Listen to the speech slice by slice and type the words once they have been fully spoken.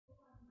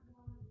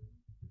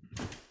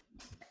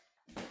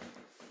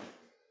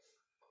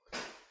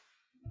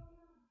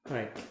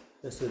Alright,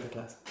 let's do the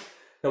class.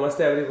 Namaste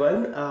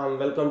everyone.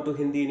 Welcome to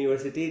Hindi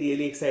University.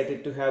 Really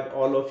excited to have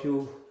all of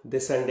you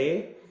this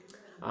Sunday.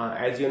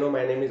 As you know,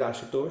 my name is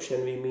Ashutosh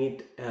and we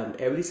meet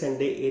every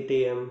Sunday 8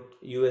 a.m.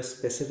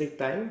 US Pacific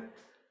time,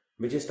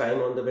 which is time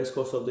on the west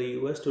coast of the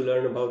US, to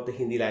learn about the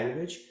Hindi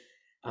language.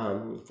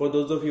 For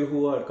those of you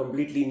who are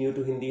completely new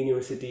to Hindi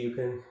University, you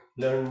can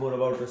learn more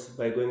about us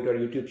by going to our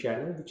YouTube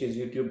channel, which is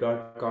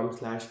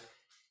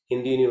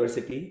youtube.com/Hindi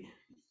University.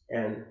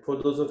 And for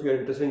those of you who are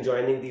interested in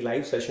joining the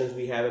live sessions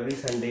we have every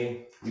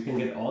Sunday, you can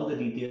get all the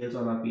details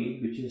on our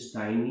page, which is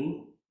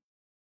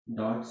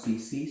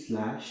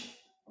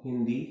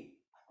tiny.cc/Hindi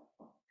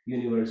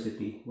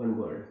University, one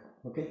word.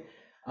 Okay.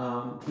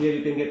 Here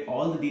you can get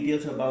all the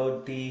details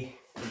about the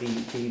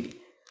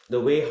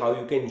way how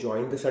you can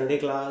join the Sunday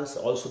class,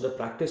 also the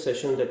practice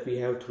sessions that we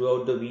have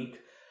throughout the week.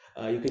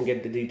 You can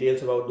get the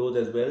details about those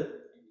as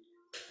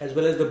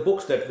well as the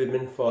books that we've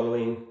been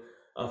following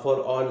for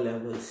all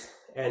levels.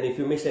 And if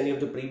you missed any of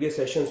the previous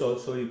sessions,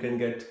 also you can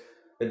get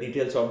the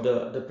details of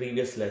the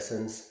previous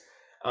lessons.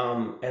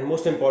 And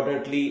most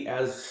importantly,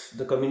 as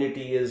the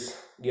community is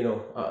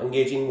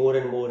engaging more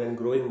and more and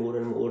growing more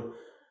and more,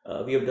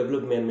 we have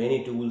developed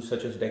many tools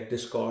such as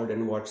Discord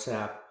and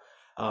WhatsApp.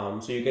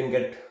 So you can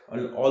get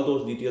all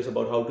those details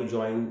about how to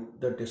join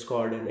the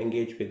Discord and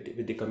engage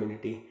with the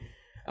community.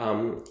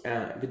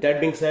 With that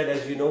being said,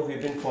 as you know,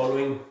 we've been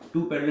following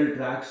two parallel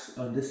tracks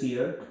this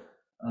year,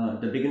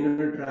 the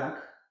beginner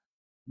track,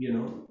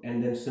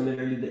 and then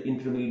similarly the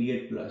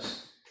intermediate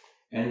plus.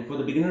 And for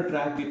the beginner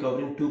track, we're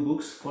covering two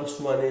books. First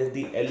one is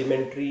the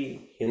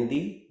Elementary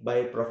Hindi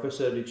by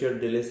Professor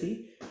Richard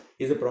Delacy.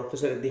 He's a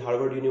professor at the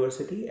Harvard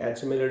University, and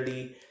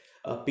similarly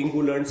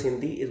Pingu Learns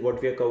Hindi is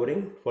what we are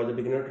covering for the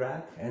beginner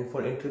track. And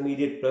for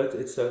intermediate plus,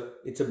 it's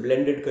a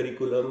blended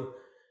curriculum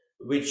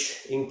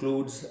which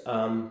includes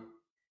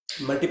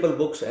multiple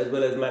books as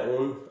well as my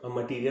own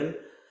material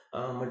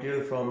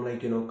from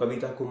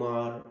Kavita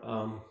Kumar,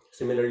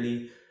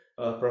 similarly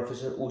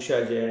Professor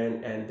Usha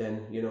Jain, and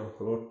then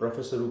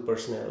Professor Rupert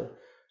Snell.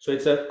 So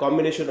it's a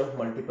combination of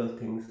multiple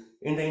things.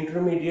 In the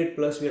intermediate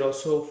plus, we're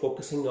also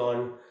focusing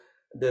on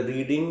the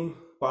reading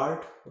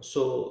part.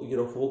 So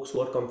folks who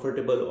are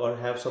comfortable or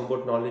have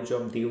somewhat knowledge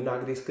of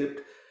Devanagari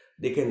script,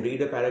 they can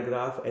read a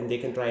paragraph and they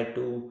can try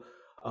to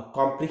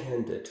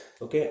comprehend it.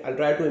 Okay, I'll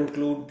try to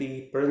include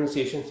the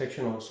pronunciation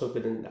section also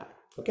within that.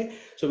 Okay,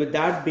 so with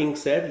that being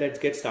said, let's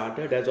get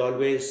started. As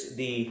always,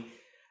 the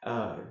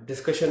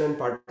discussion and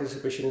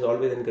participation is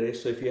always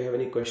encouraged. So if you have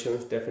any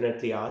questions,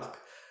 definitely ask.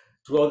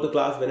 Throughout the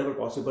class, whenever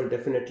possible,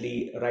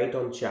 definitely write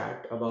on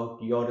chat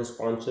about your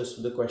responses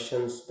to the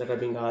questions that are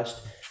being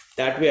asked.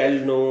 That way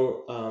I'll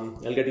know,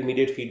 I'll get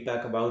immediate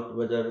feedback about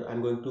whether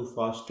I'm going too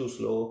fast, too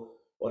slow,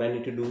 or I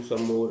need to do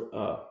some more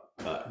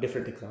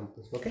different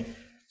examples. Okay.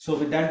 So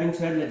with that being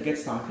said, let's get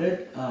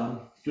started.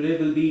 Today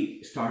we'll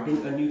be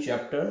starting a new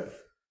chapter,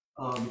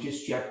 which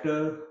is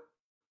chapter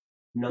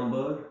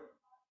number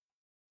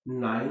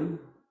 9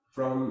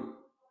 from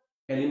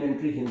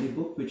Elementary Hindi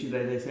book, which is,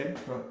 as I said,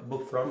 a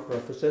book from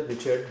Professor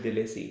Richard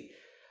Delacy.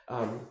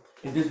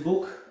 In this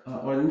book,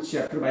 or in this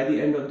chapter, by the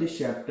end of this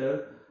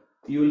chapter,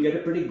 you will get a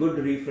pretty good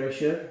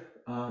refresher.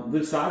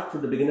 We'll start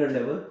from the beginner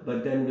level,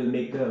 but then we'll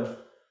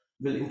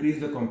increase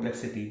the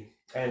complexity.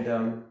 And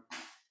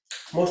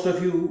most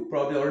of you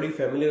probably already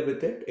familiar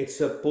with it. It's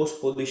a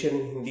postposition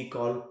in Hindi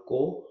called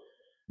ko,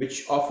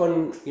 which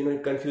often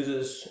it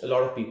confuses a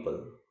lot of people,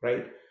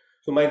 right?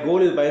 So my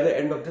goal is by the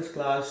end of this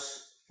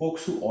class,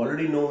 folks who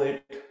already know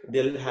it,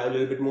 they'll have a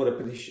little bit more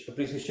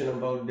appreciation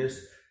about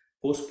this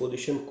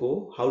postposition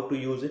ko, how to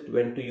use it,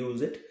 when to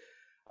use it,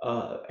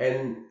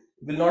 and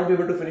will not be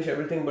able to finish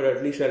everything, but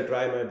at least I'll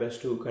try my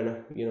best to kind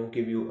of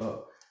give you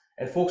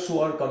and folks who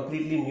are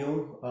completely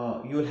new,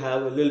 you'll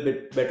have a little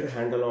bit better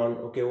handle on,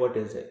 okay, what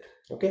is it?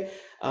 Okay.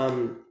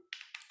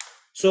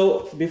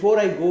 So before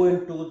I go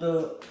into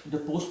the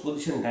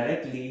postposition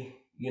directly,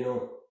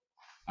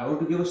 I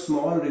want to give a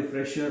small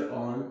refresher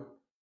on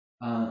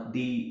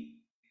the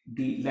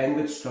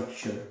language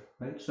structure,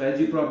 right? So as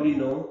you probably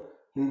know,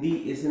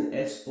 Hindi is an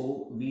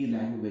SOV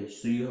language.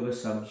 So you have a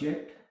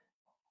subject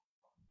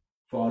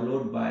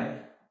followed by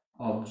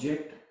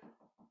object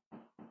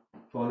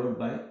followed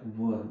by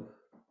verb.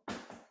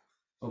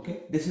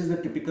 Okay, this is the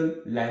typical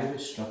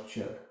language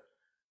structure.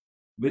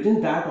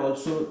 Within that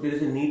also, there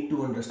is a need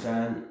to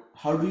understand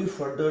how do you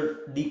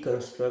further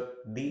deconstruct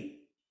the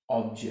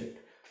object.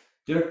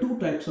 There are two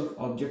types of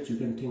objects you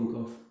can think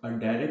of: a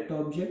direct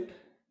object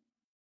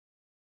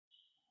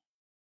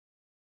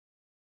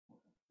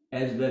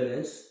as well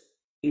as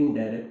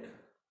indirect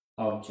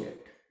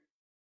object.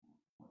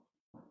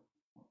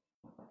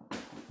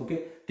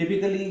 Okay,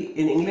 typically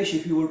in English,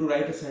 if you were to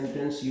write a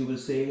sentence, you will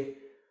say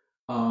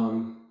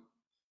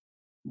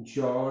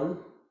John,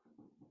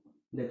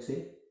 let's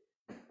say,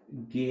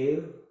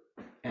 gave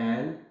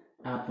an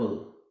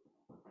apple,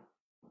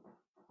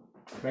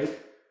 right?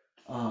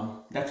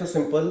 That's a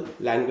simple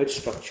language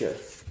structure.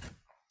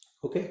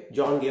 Okay,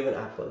 John gave an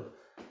apple.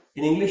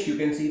 In English, you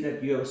can see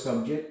that you have a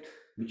subject,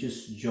 which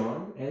is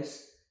John,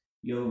 S,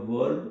 your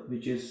verb,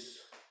 which is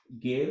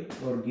gave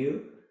or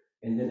give,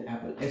 and then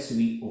apple,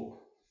 SVO.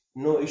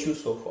 No issue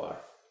so far.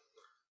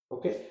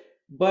 Okay,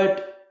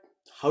 but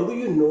how do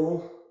you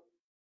know?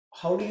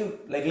 How do you,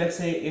 like, let's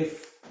say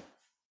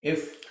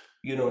if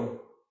you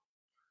know,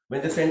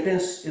 when the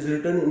sentence is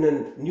written in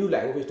a new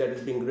language that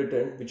is being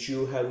written, which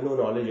you have no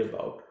knowledge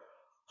about,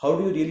 how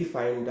do you really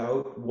find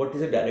out what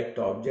is a direct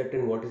object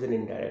and what is an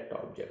indirect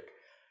object?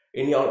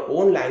 In your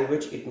own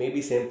language, it may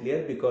be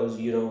simpler because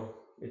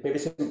it may be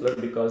simpler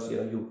because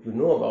you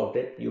know about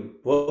it, you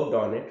worked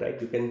on it, right?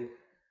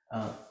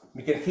 Uh,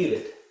 you can feel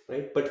it,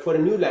 right? But for a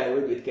new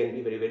language, it can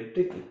be very, very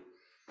tricky.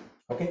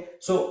 Okay,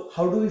 so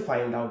how do we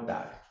find out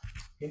that?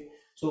 Okay,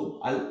 so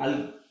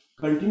I'll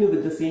continue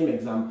with the same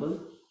example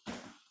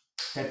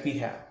that we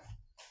have.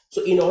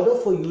 So in order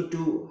for you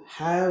to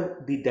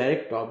have the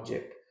direct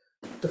object,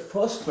 the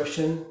first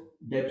question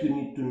that you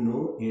need to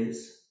know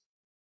is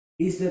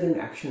there an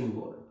action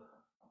verb?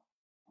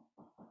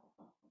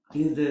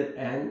 Is there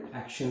an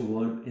action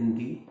verb in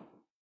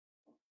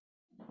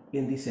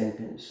the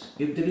sentence?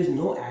 If there is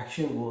no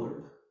action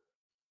verb,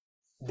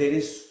 there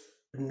is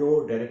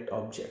no direct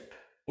object.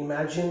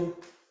 Imagine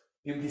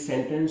if the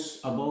sentence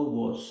above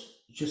was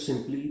just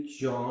simply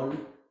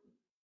John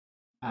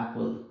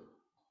Apple.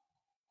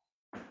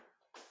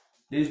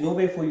 There is no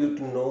way for you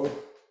to know,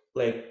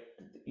 like,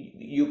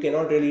 you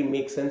cannot really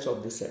make sense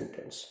of this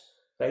sentence,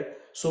 right?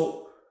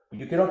 So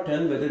you cannot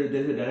tell whether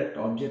there is a direct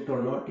object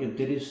or not if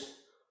there is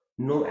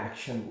no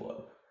action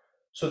verb.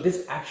 So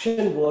this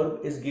action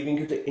verb is giving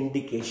you the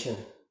indication,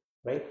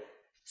 right?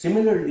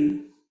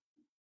 Similarly,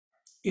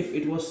 if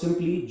it was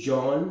simply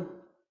John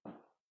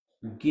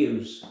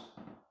gives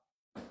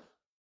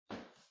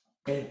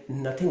and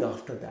nothing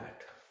after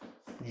that,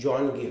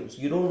 John gives,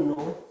 you don't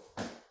know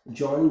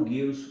John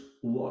gives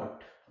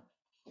what.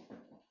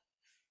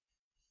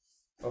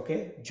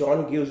 Okay,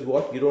 John gives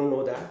what, you don't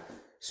know that.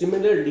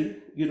 Similarly,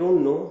 you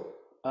don't know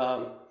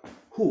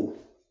who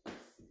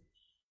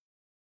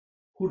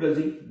does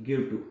he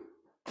give to.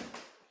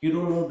 You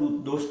don't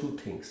know those two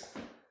things.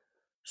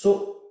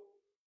 So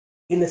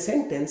in a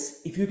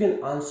sentence, if you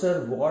can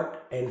answer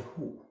what and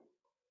who,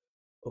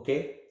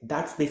 okay,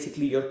 that's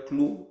basically your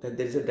clue that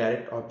there is a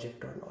direct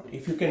object or not.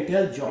 If you can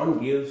tell John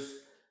gives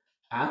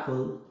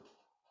apple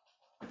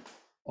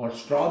or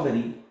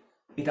strawberry,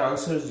 it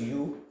answers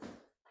you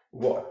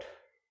what.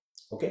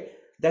 Okay,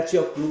 that's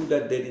your clue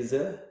that there is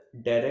a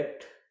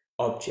direct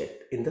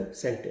object in the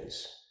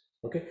sentence.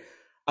 Okay,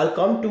 I'll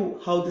come to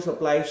how this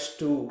applies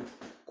to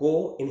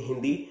go in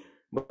Hindi,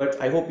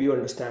 but I hope you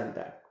understand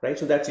that, right?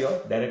 So that's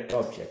your direct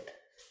object.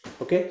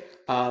 Okay,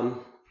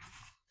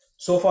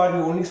 so far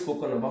we've only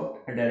spoken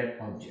about a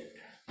direct object.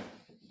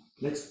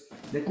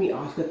 Let me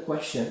ask a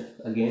question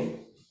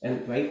again,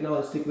 and right now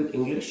I'll stick with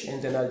English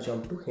and then I'll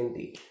jump to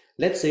Hindi.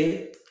 Let's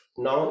say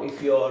now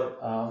if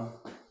your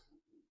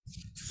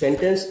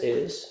sentence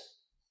is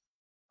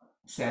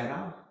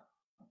Sarah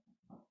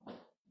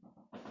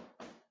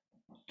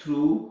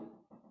threw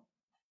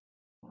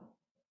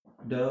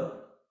the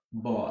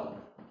ball.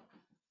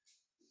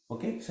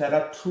 Okay,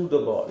 Sarah threw the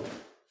ball.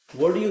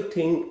 What do you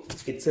think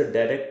it's a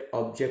direct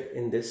object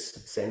in this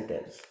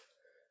sentence?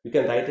 You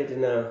can write it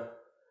in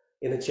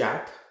a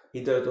chat,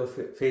 either the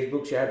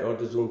Facebook chat or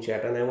the Zoom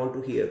chat, and I want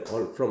to hear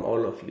from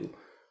all of you.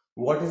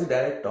 What is a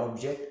direct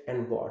object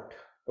and what?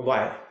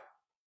 Why?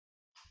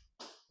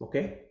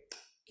 Okay,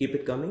 keep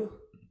it coming,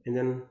 and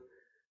then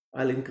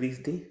I'll increase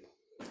the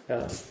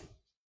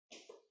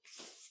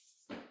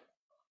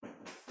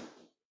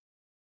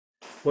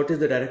what is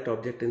the direct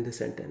object in this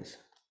sentence?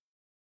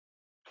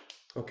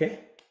 Okay,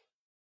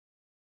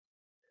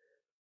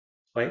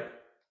 right?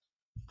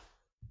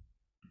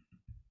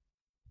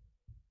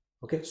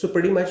 Okay, so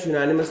pretty much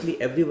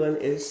unanimously everyone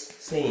is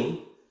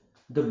saying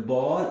the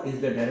ball is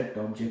the direct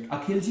object.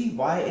 Akhilji,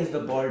 why is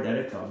the ball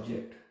direct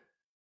object?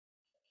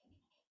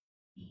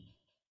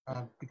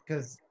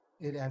 Because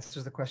it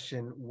answers the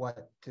question,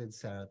 what did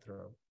Sarah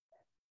throw?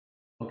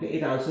 Okay,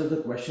 it answers the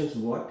questions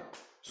what.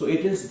 So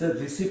it is the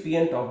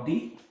recipient of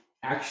the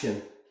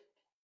action,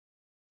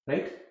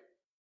 right?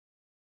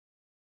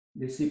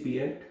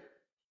 Recipient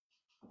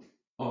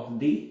of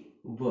the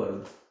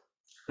verb,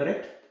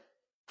 correct?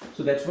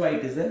 So that's why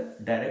it is a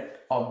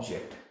direct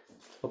object.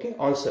 Okay,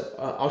 answer,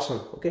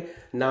 awesome. Okay,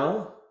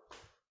 now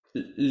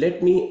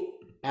let me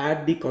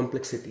add the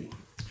complexity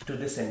to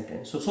this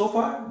sentence. So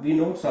far we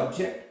know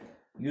subject,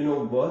 you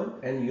know verb,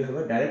 and you have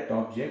a direct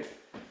object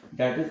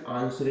that is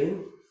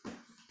answering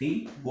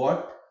the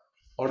what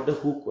or the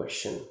who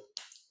question.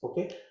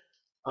 Okay,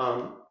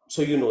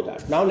 so you know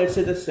that. Now let's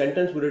say the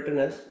sentence was written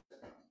as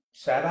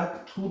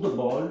Sarah threw the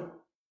ball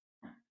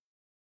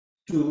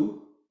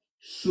to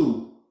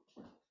Sue.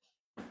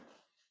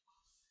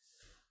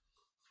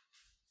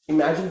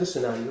 Imagine the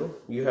scenario.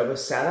 You have a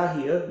Sarah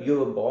here, you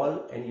have a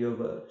ball, and you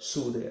have a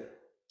Sue there.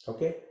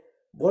 Okay,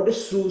 what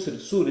is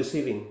Sue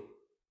receiving?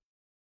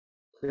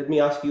 Let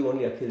me ask you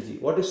only, Akhilji.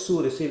 What is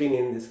Sue receiving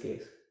in this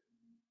case?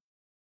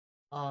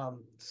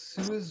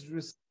 Sue is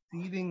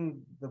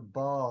receiving the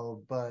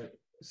ball, but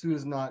Sue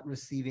is not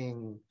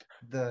receiving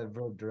the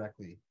verb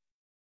directly.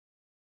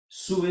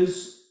 Sue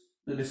is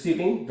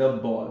receiving the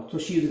ball. So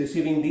she is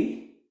receiving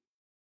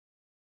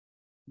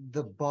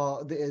The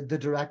ball, the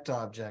direct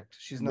object.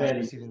 She's not very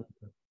receiving.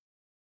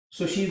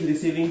 so she is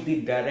receiving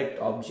the direct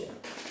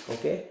object.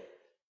 Okay,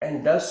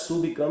 and thus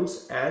Sue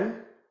becomes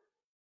an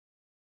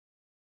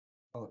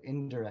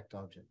Indirect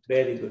object.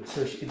 very good.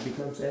 So she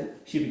becomes an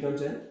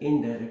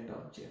indirect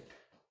object.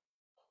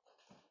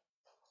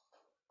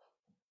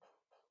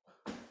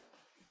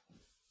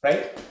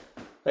 Right?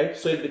 Right?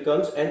 So it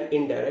becomes an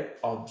indirect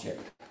object.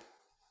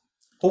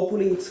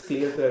 Hopefully it's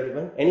clear to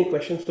everyone. Any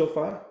questions so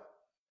far?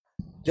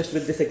 Just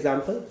with this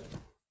example?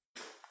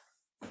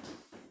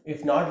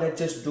 If not, let's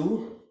just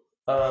do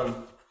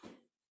one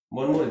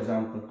more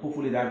example.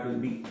 Hopefully that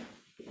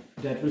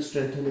will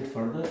strengthen it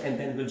further, and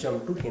then we'll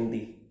jump to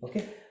Hindi.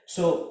 Okay.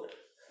 So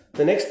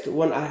the next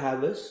one I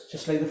have is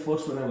just like the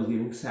first one I was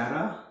giving.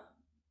 Sarah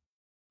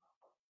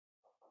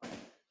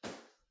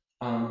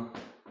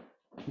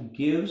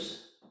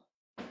gives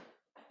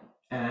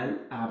an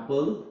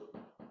apple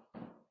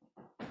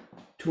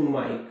to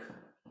Mike.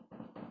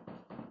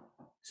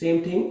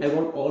 Same thing. I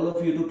want all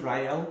of you to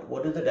try out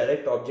what is the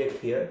direct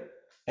object here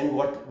and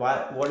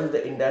what is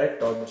the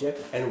indirect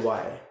object and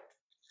why.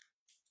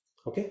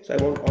 Okay, so I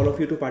want all of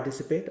you to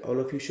participate. All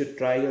of you should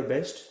try your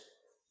best.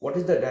 What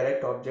is the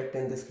direct object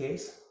in this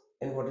case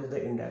and what is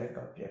the indirect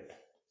object?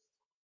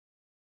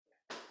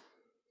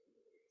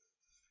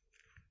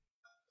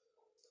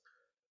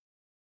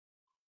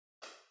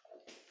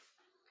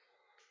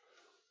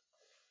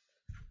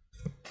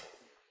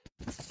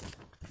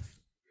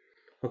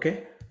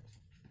 Okay.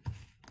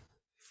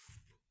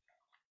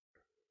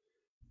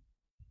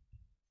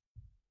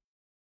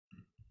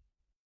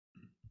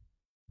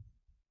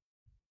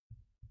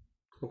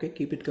 Okay,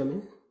 keep it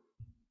coming.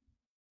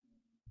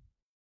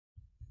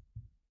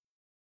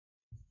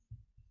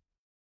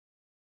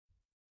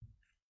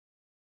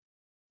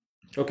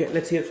 Okay,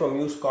 let's hear from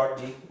you, Scott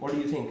G. What do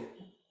you think?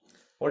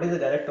 What is the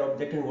direct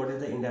object and what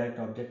is the indirect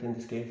object in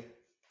this case?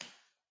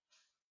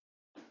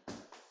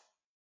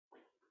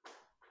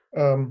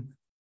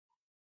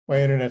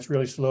 My internet's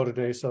really slow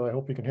today, so I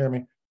hope you can hear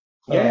me.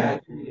 Yeah, I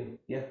can hear you.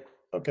 Yeah.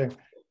 Okay.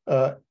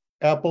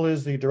 Apple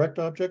is the direct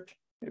object.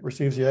 It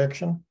receives the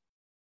action.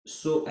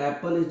 So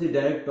apple is the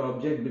direct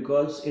object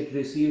because it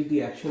receives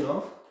the action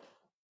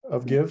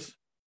Of gives.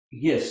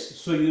 yes.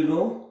 So you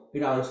know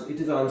it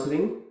is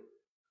answering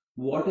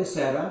what is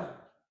Sarah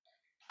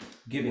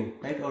giving,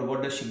 right? Or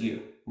what does she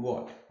give?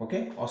 What?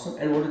 Okay, awesome.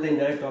 And what is the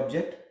indirect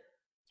object?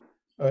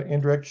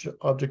 Indirect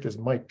object is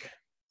Mike.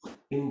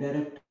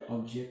 Indirect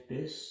object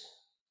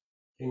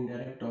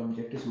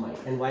is Mike.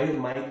 And why is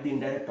Mike the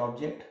indirect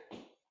object?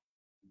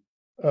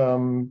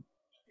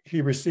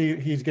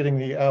 He's getting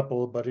the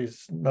apple, but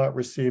he's not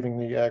receiving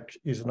the act.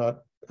 He's not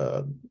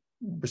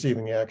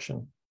receiving the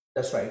action.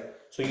 That's right.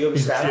 So you have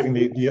He's Sarah.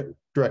 receiving the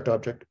direct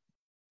object.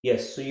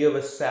 Yes. So you have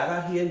a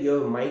Sarah here. You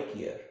have Mike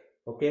here.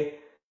 Okay.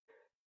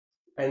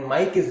 And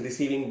Mike is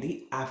receiving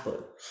the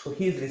apple. So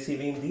he is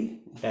receiving the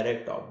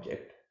direct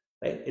object.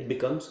 Right. It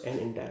becomes an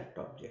indirect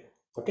object.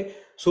 Okay.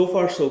 So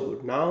far so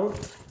good. Now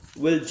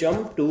we'll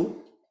jump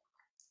to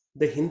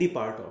the Hindi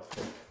part of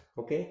it.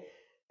 Okay.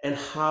 And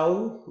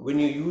how, when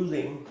you're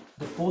using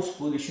the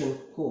postposition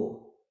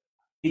ko,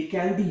 it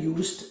can be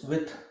used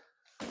with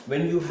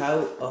when you have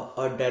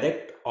a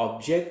direct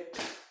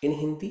object in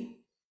Hindi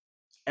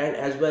and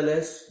as well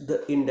as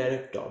the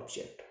indirect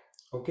object.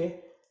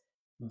 Okay,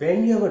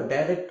 when you have a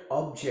direct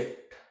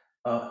object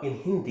in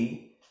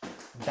Hindi,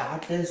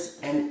 that is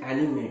an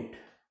animate,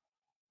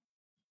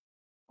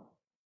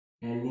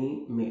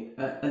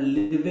 a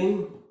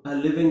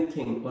living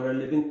thing or a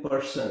living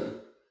person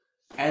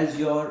as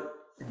your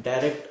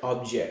direct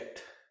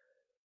object.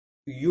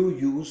 You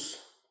use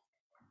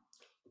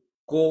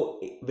ko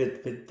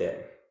with them.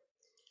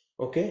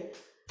 Okay.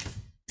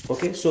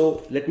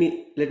 So let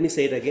me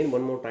say it again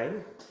one more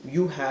time.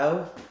 You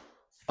have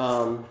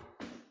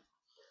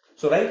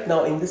so right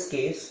now in this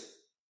case,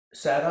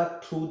 Sarah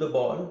threw the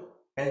ball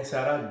and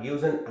Sarah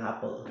gives an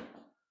apple.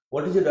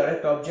 What is the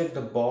direct object?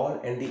 The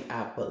ball and the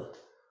apple.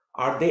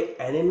 Are they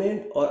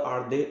animate or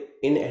are they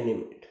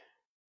inanimate?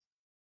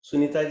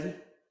 Sunita ji?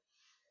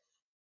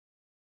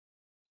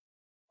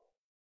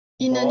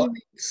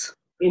 Inanimate.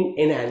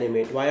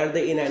 Inanimate. Why are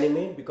they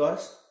inanimate?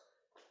 Because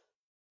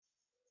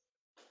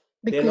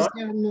Because not-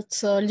 they are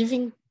not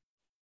living.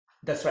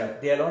 that's right,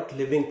 they are not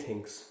living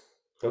things.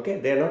 Okay,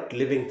 they are not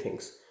living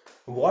things.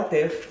 What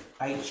if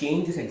I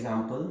change this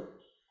example?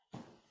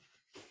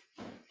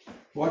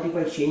 What if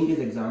I change these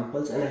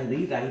examples and I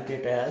rewrite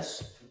it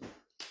as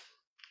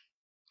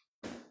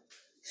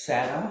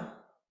Sarah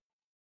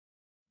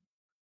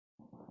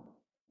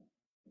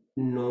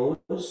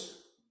knows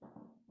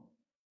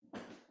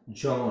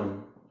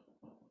John.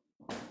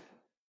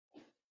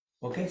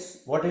 Okay,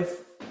 what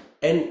if,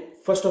 and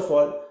first of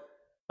all,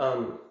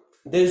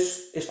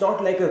 it's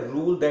not like a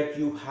rule that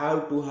you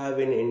have to have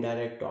an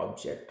indirect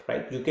object,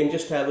 right? You can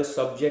just have a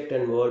subject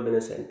and verb in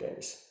a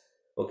sentence.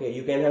 Okay,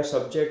 you can have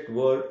subject,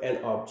 verb,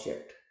 and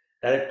object,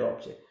 direct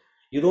object.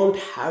 You don't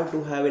have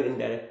to have an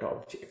indirect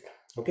object.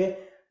 Okay,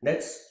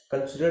 Let's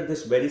consider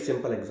this very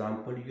simple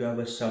example. You have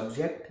a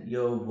subject,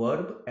 your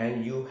verb,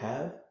 and you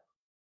have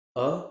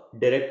a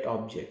direct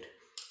object.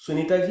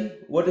 Sunita ji,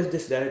 what is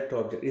this direct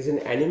object? Is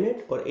it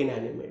animate or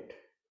inanimate?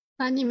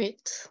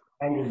 Animate.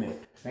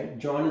 Animate, right?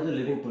 John is a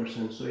living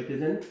person, so it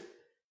is an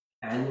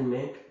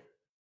animate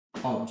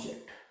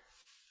object.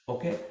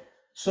 Okay,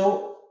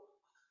 so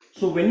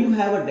when you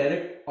have a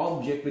direct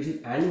object which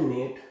is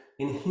animate,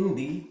 in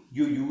Hindi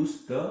you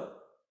use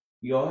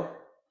your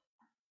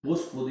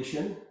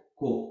postposition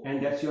ko,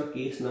 and that's your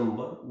case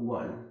number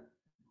 1.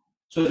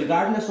 So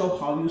regardless of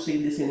how you say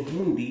this in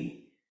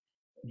Hindi,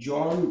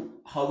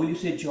 John, how will you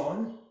say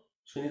John?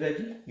 Sunita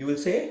ji, you will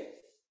say?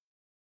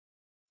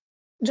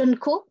 John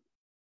ko.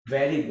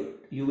 Very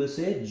good. You will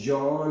say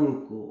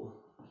John ko.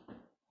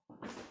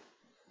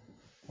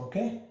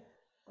 Okay?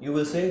 You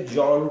will say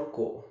John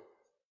ko.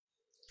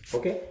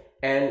 Okay?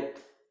 And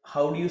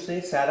how do you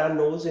say Sarah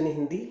knows in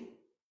Hindi?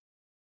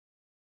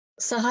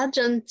 Sarah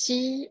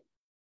janti.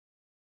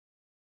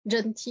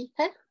 Janti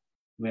hai.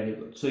 Very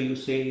good. So you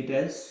say it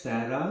as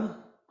Sarah.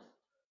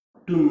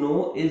 To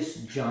know is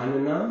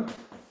janna.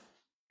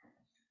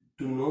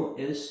 To know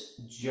is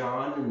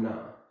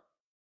janna.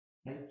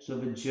 Right? So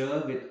with j,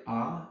 with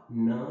a,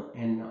 na,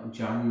 and na,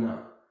 janna.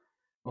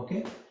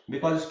 Okay?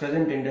 Because it's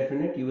present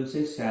indefinite, you will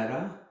say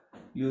Sarah.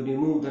 You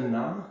remove the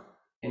na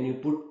and you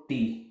put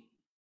t.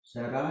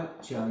 Sarah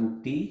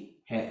janti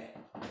hai.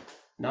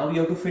 Now you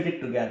have to fit it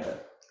together,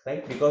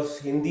 right? Because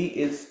Hindi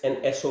is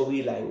an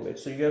SOV language.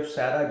 So you have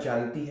Sarah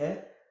janti hai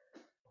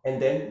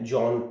and then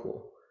John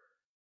ko.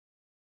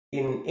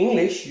 In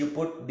English, you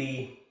put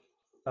the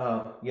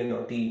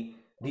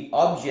the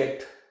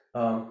object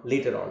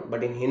later on,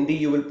 but in Hindi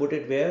you will put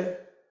it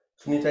where,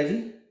 Sunita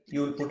ji?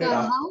 You will put it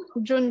Sarah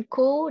after. John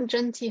ko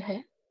janti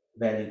hai.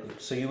 Very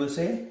good. So you will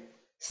say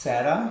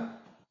Sarah.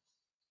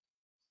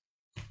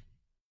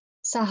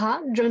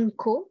 Sarah John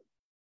ko.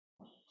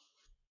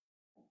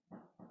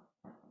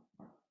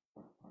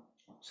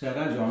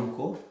 Sarah John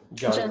ko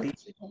janti.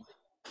 Janti hai.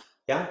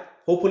 Yeah.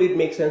 Hopefully it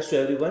makes sense to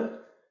everyone,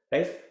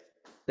 right?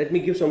 Let me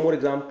give some more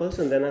examples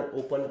and then I'll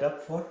open it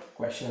up for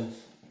questions.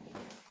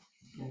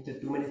 There are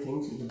too many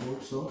things in the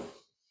board, so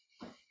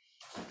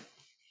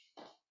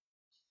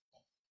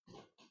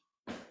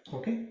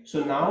okay.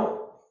 So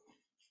now,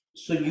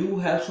 so you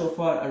have so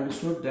far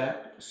understood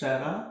that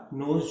Sarah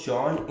knows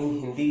John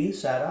in Hindi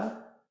is Sarah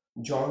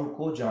John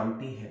ko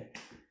janti hai.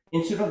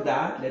 Instead of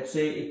that, let's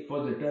say it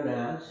was written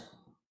as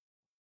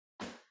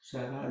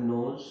Sarah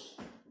knows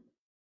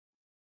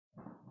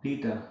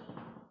Rita.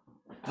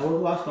 I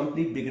want to ask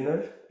complete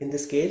beginner in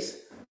this case.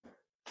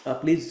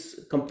 Please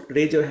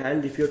raise your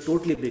hand if you're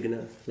totally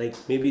beginner, like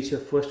maybe it's your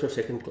first or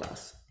second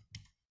class.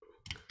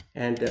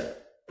 And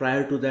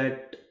prior to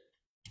that,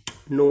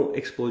 no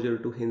exposure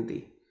to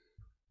Hindi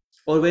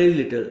or very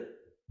little.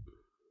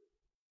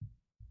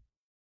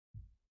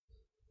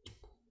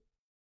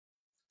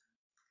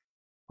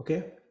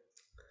 Okay,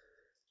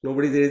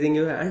 nobody's raising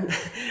your hand.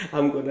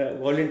 I'm gonna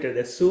volunteer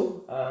that.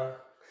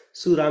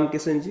 Sue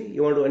Ramkishan ji,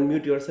 you want to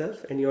unmute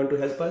yourself and you want to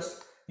help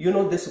us? You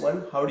know this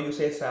one. How do you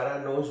say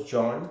Sarah knows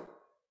John?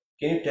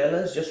 Can you tell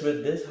us just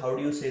with this, how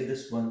do you say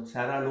this one?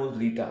 Sarah knows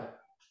Rita.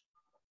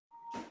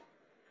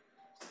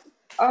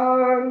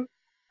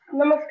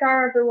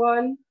 Namaskar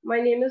everyone. My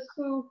name is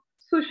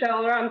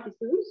Sushal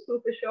Ramkisun,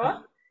 Sue for short.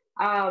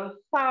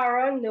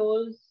 Sarah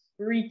knows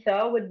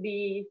Rita would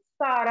be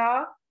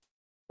Sarah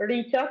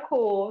Rita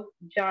ko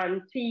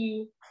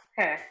janti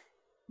hai.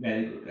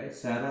 Very good, right?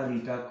 Sarah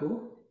Rita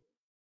ko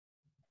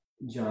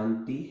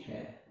janti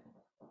hai.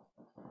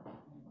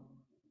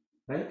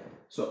 Right?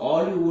 So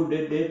all you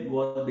did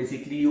was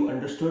basically you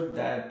understood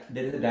that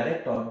there is a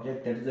direct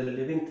object, that is a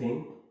living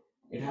thing.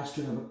 It has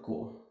to have a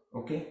ko.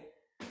 Okay?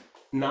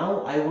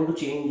 Now I want to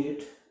change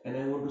it and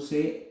I want to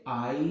say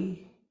I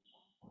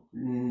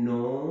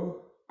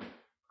know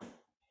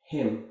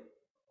him.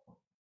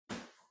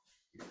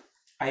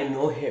 I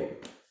know him.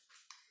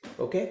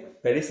 Okay?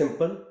 Very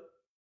simple.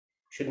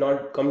 Should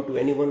not come to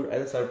anyone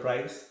as a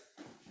surprise.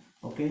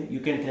 Okay?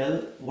 You can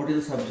tell what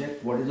is the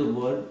subject, what is the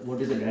verb,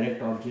 what is the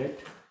direct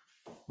object.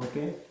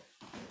 Okay?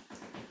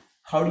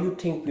 How do you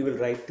think we will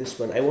write this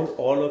one? I want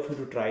all of you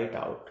to try it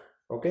out.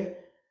 Okay?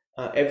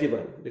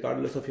 Everyone,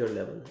 regardless of your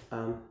level.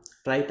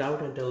 Try it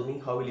out and tell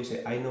me how will you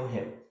say I know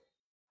him.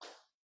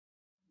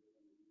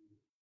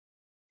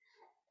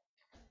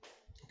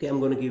 Okay, I'm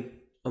going to give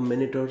a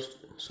minute or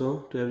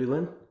so to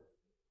everyone.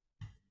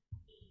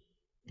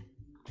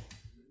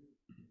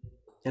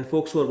 And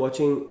folks who are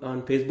watching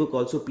on Facebook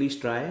also, please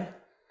try.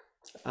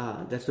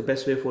 That's the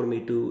best way for me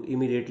to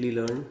immediately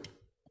learn.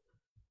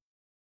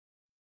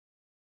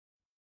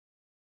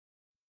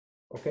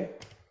 Okay,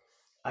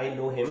 I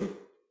know him.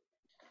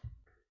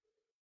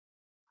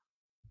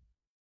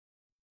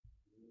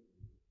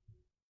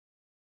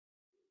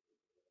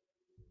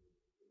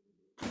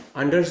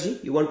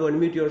 Andersji, you want to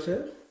unmute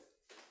yourself?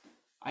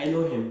 I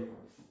know him.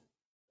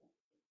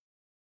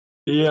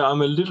 Yeah,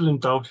 I'm a little in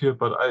doubt here,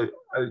 but I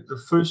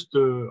the first I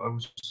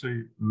would say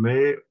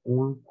मैं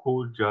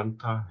उनको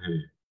जानता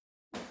है.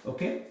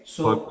 Okay,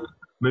 so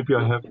maybe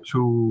I have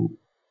to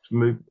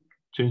make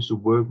change the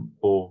verb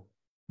or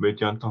मैं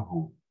जानता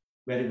हूँ.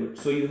 Very good.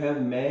 So you have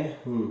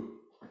मैं हूँ.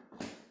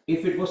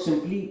 If it was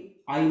simply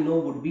I know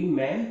would be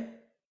मैं.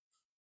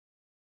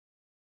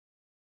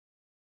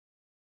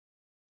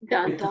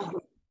 जानता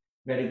हूँ.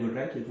 Very good,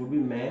 right? It would be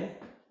मैं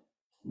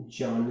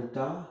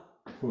जानता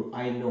हूँ.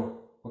 I know.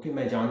 Okay,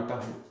 मैं जानता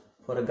हूँ.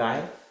 For a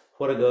guy,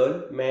 for a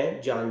girl,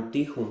 मैं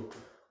जानती हूँ.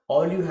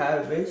 All you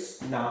have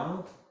is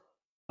now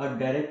a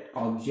direct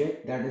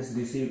object that is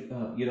received,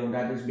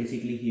 that is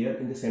basically here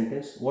in the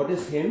sentence. What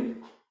is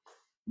him?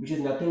 Which is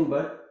nothing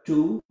but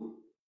to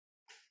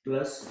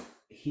plus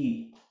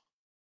he.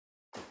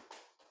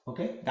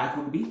 Okay, that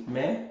would be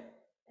मैं.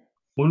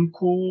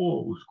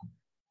 उनको उसको.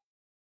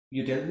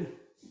 You tell me.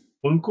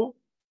 उनको.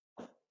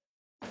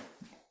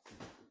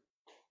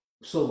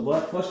 So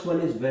what first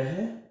one is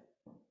वह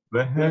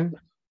वह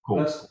को.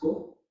 plus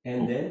को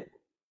and then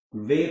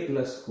way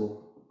plus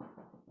को.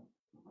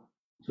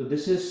 So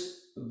this is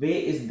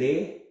way is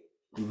they,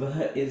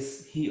 वह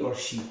is he or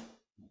she.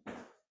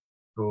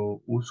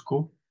 तो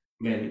उसको.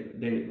 Very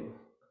good. There you go.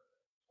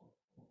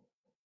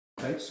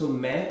 Right. So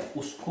मैं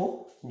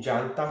उसको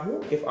जानता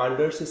हूँ. If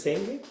Anders is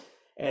saying it,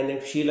 and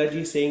if Sheila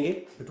ji is saying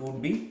it, it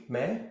would be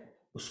मैं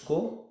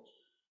उसको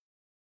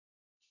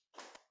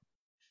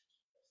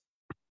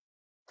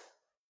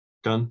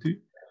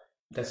जानती.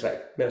 That's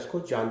right. मैं उसको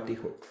जानती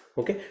हूँ.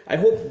 Okay. I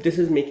hope this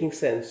is making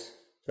sense,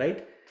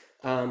 right?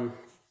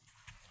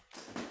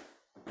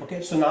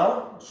 Okay. So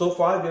now, so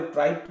far we have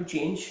tried to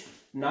change.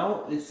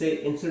 Now let's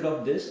say instead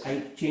of this,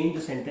 I change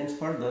the sentence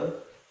further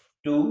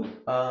to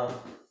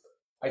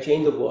I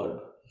change the word.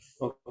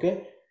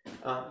 Okay.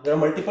 There are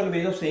multiple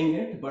ways of saying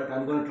it, but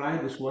I'm going to try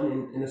this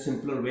one in a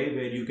simpler way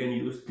where you can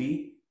use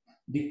the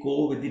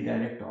co with the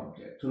direct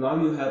object. So now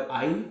you have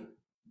I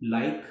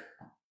like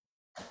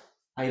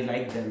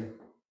them.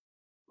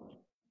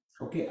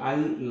 Okay, I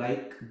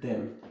like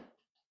them.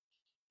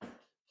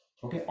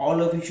 Okay,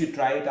 all of you should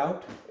try it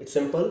out. It's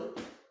simple.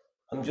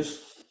 I'm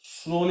just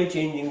slowly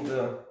changing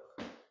the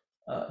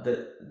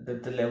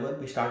level.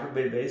 We started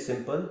with very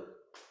simple.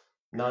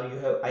 Now you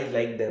have I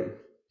like them.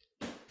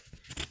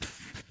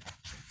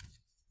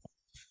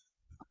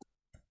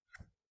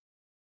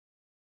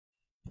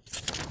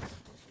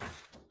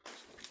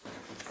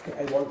 Okay,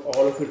 I want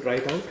all of you to try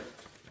it out.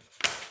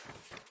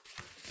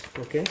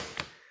 Okay,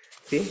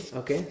 see,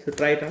 okay, so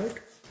try it out.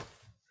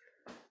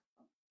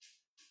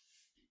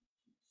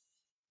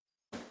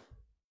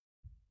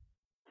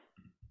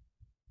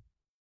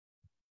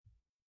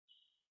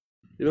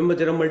 Remember,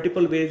 there are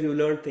multiple ways you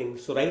learn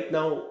things. So right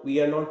now we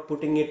are not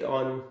putting it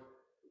on,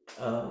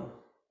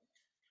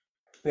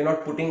 we're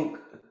not putting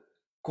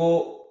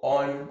co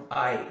on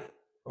I,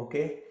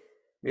 okay?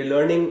 We're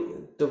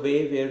learning the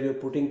way where we're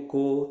putting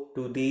co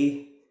to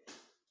the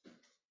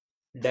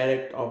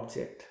direct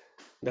object.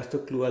 That's the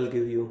clue I'll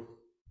give you.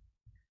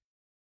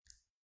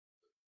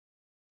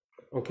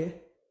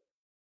 Okay?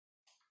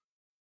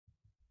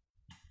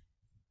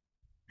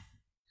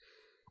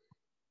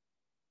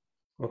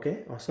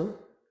 Okay, awesome.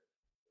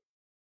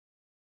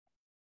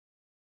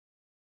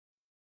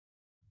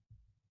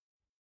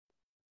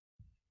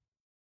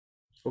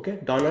 Okay,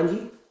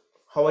 Donanji,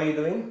 how are you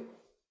doing?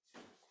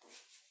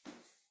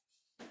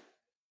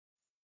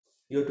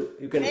 You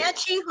can. मैं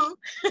अच्छी हूँ.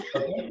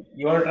 Okay,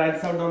 you want to try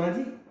this out,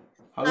 Donanji?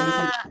 How will you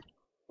say?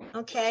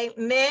 Okay,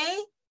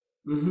 मैं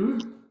Mm-hmm.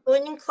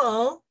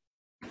 उनको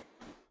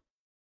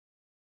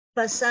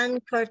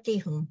पसंद करती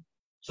हूँ.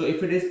 So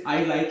if it is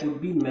I like would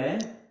be मैं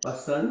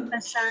पसंद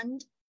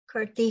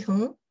करती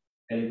हूँ.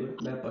 Very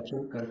good. मैं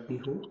पसंद करती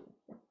हूँ.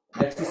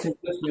 That's the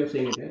simplest way of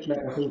saying it, right?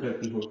 मैं पसंद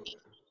करती हूँ.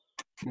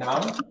 Now,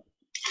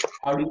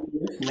 how do you do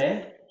this? मैं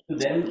to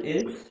them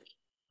is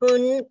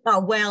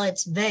Well,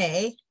 it's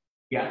they.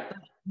 yeah.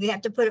 We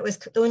have to put it with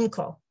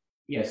उनको.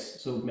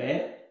 Yes. So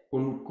मैं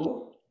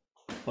उनको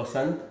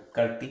पसंद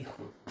करती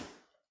हूँ.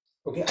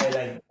 Okay, I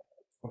like it.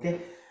 Okay.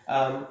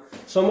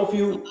 Some of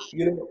you,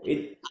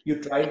 you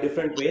try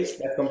different ways.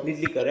 That's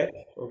completely correct.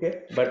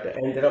 Okay,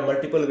 and there are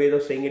multiple ways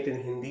of saying it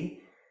in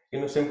Hindi.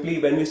 Simply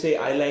when you say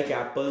I like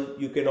apple,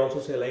 you can also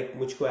say like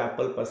मुझको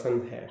apple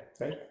पसंद है,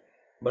 right?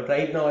 But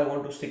right now I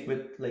want to stick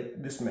with like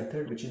this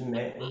method, which is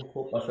मैं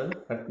उनको पसंद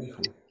करती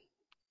हूँ.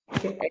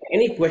 Okay.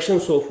 Any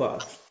questions so far?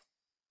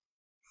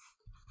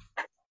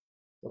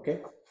 Okay.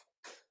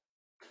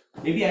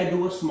 Maybe I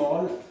do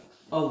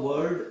a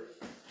word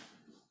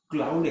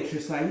cloud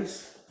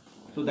exercise,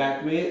 so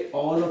that way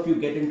all of you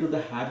get into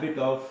the habit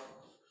of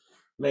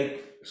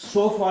like,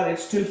 so far it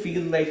still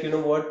feels like,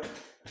 what,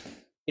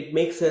 it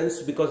makes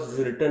sense because it's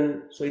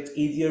written, so it's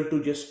easier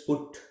to just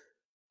put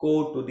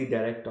co to the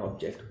direct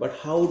object. But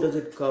how does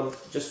it come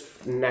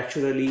just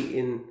naturally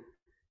in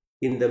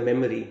the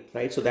memory,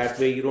 right? So that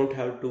way you don't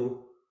have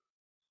to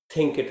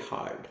think it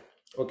hard.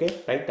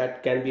 Okay, right?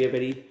 That can be a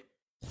very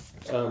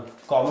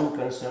common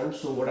concern.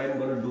 So what I'm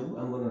going to do,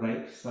 I'm going to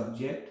write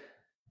subject.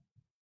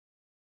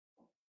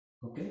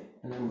 Okay,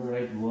 and I'm going to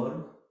write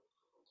verb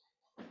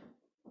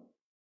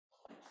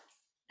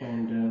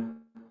and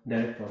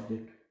direct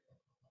object.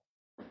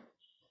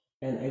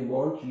 and I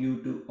want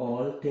you to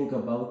all think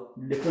about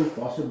different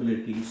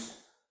possibilities.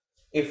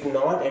 If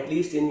not, at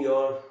least in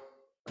your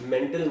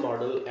mental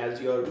model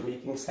as you're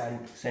making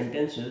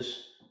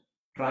sentences,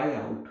 try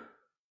out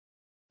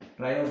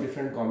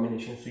different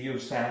combinations. So you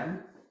have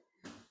Sam,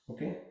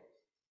 okay?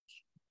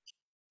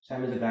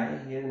 Sam is a guy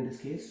here in this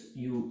case.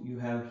 You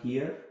have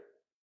here,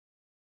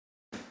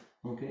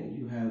 okay?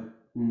 You have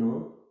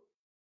no.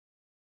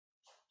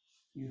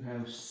 You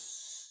have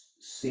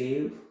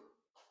save,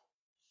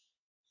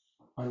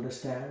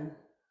 understand,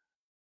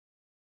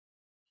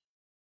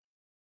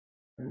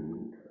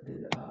 and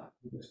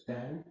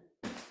understand.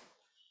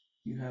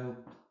 You have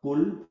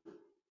pull.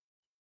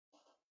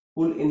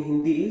 Pull in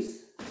Hindi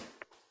is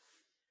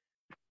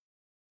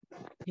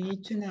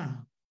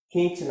Kheenchna.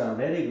 खींचना.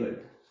 Very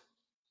good.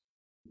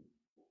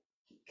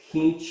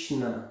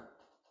 खींचना.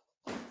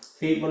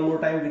 Say it one more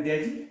time,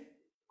 Vidya ji.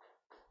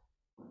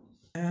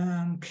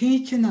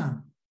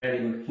 Kheenchna. Very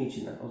good.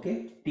 खींचना.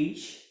 Okay.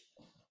 Teach.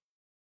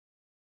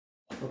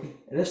 Okay.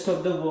 Rest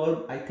of the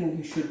verb, I think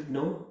you should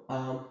know.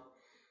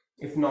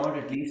 If not,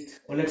 at least,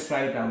 or let's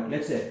try it out.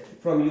 Let's say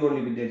from you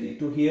only, Vidya ji.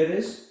 To hear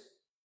is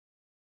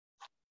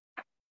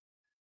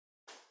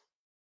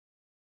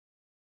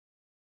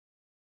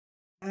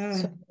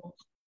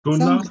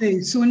Some say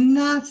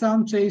sunna,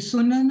 some say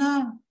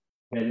sunana.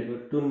 very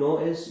good. To know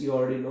is you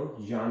already know.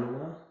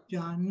 Janna.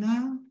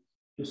 Jana.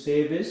 To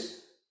save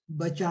is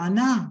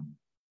Bachana.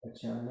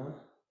 bachana.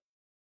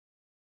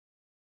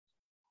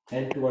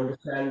 And to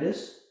understand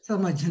is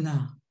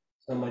Samajhna.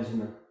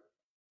 samajhna.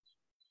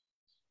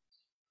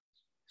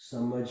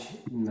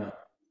 Samajhna.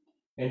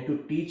 And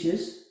to teach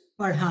is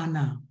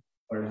Padhana.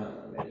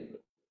 padhana. Very good.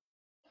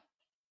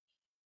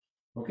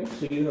 Okay,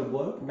 so you have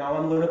work. Now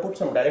I'm going to put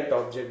some direct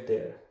object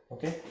there.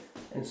 Okay,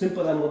 and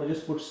simple, I'm going to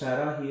just put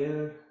Sarah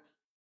here.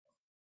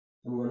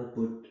 I'm going to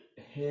put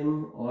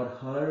him or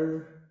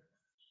her,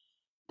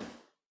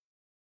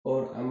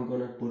 or I'm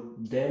going to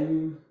put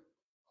them.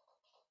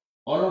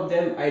 All of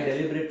them, I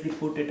deliberately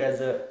put it as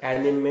an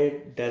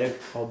animate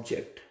direct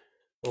object.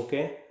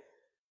 Okay,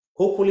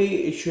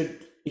 hopefully it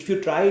should, if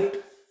you try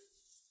it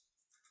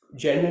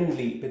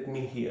genuinely with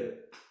me here,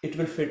 it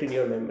will fit in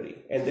your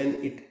memory, and then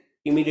it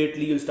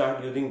immediately you'll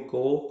start using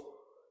ko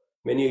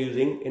when you're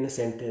using in a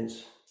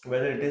sentence,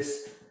 whether it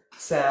is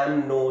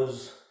Sam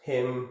knows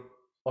him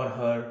or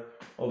her,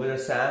 or whether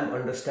Sam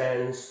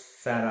understands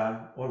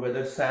Sarah, or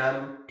whether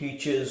Sam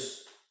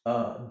teaches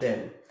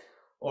them,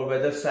 or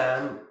whether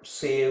Sam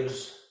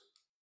saves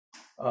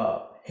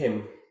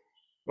him.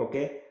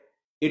 Okay,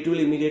 it will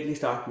immediately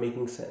start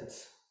making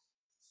sense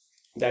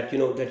that you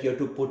know that you have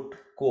to put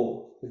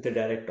ko with the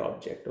direct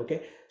object.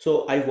 Okay,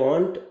 so I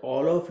want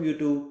all of you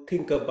to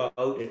think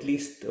about at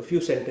least a few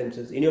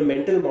sentences in your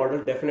mental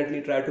model.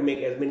 Definitely try to make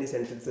as many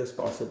sentences as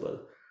possible,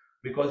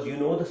 because you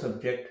know the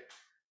subject,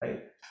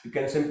 right? You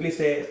can simply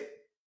say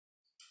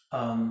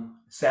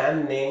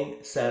Sam ne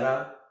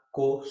Sarah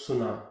ko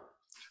suna.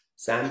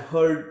 Sam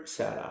heard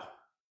Sarah,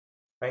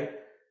 right?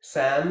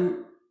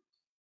 Sam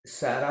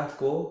Sarah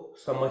ko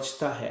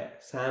samajhta hai.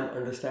 Sam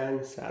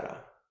understands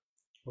Sarah.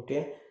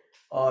 Okay,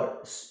 or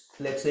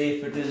let's say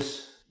if it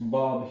is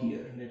Bob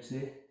here, let's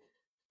say,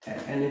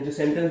 and if the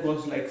sentence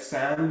was like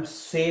Sam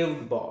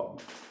saved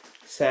Bob,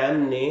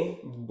 Sam ne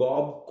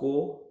Bob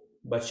ko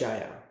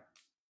bachaya,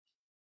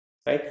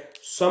 right?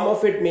 Some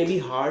of it may be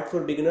hard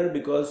for beginner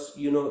because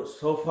you know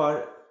so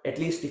far, at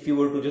least if you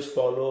were to just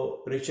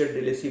follow Richard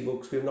Delacy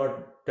books, we've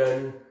not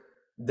done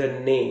the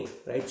ne,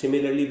 right?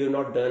 Similarly, we've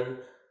not done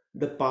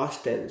the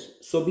past tense.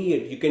 So be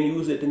it, you can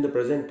use it in the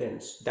present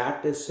tense.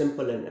 That is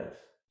simple enough,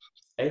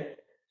 right?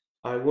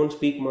 I won't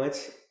speak much,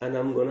 and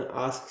I'm gonna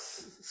ask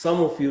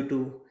some of you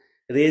to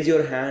raise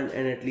your hand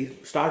and at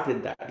least start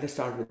with that. Let's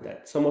start with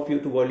that. Some of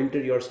you to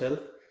volunteer yourself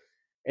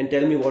and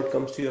tell me what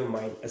comes to your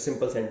mind, a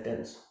simple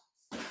sentence.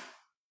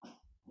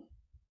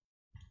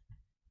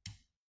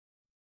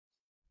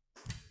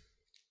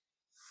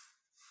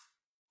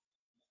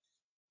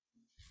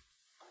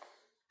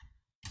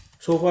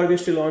 So far we're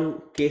still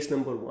on case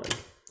number 1.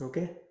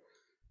 Okay,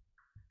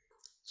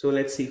 so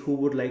let's see who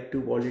would like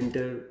to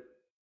volunteer.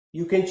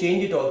 You can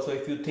change it also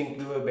if you think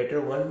you have a better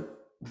one.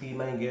 Be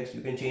my guest.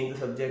 You can change the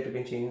subject, you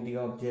can change the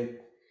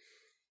object.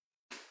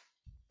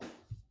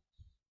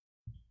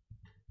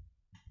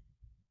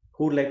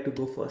 Who would like to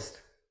go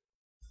first?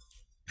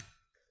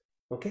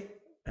 Okay,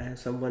 I have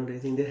someone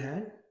raising their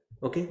hand.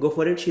 Okay, go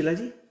for it, Sheila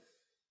ji.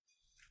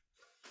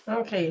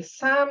 Okay,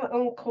 Sam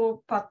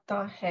unko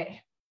pata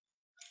hai.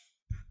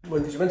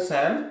 Which one?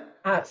 Sam.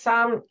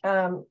 Sam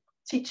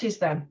teaches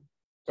them.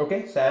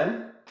 Okay,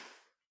 Sam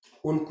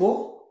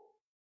unko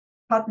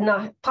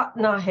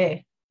Patna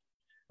hai.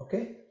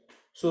 Okay,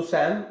 so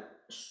Sam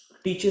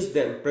teaches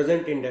them,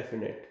 present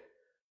indefinite.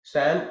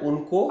 Sam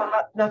unko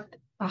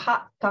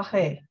Pahata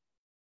hai.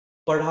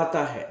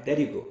 padhata hai. There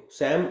you go.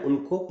 Sam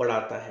unko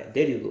padhata hai.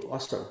 There you go.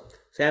 Awesome.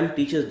 Sam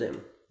teaches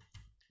them,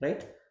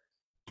 right?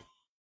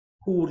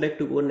 Who would like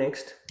to go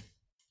next?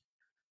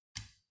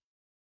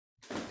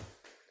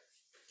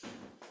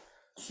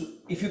 So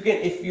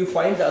if you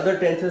find the other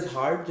tenses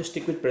hard, just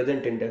stick with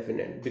present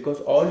indefinite, because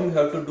all you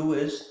have to do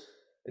is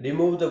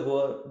remove the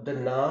word, the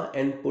na,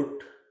 and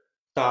put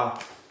ta,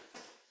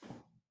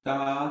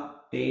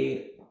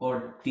 te,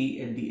 or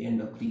t at the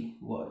end of the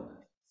word.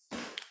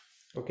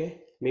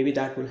 Okay, maybe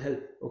that will help.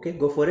 Okay,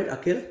 go for it,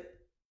 Akhil.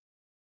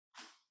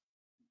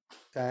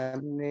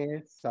 Sam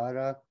ne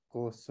Sara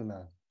ko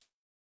suna.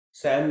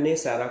 Sam ne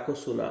Sara ko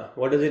suna.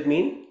 What does it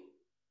mean?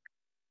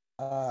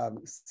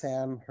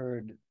 Sam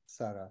heard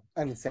Sarah.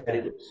 I mean, Sarah.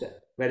 Very good, Sam.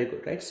 Very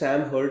good, right?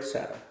 Sam heard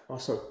Sarah.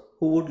 Awesome.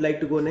 Who would like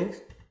to go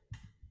next?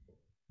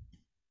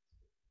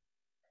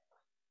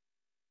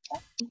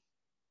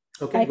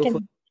 Okay, I go for can.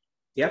 it.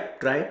 Yep,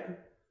 try it.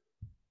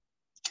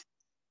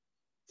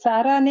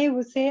 सारा ने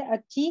उसे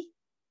अच्छी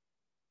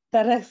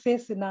तरह से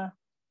सुना.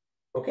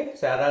 Okay,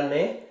 सारा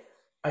ने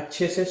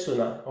अच्छे से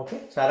सुना.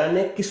 Okay, सारा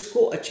ने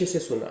किसको अच्छे से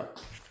सुना?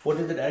 What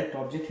is the direct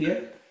object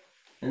here?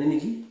 Nandini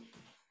ji?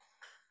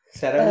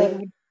 सारा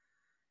ने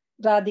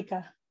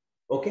राधिका.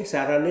 Okay,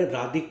 सारा ने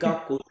राधिका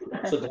को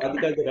सुना. So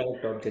Radhika is the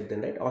direct object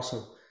then, right?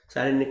 Awesome.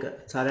 सारा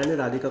ने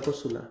राधिका को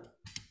सुना.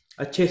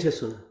 अच्छे से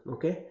सुना.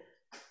 Okay.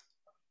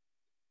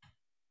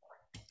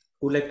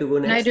 Would like to go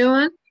next? Can I do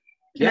one?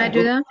 Can Yeah, I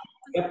do go. that?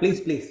 Yeah,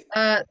 please.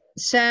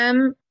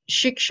 Sam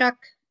शिक्षक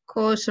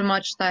को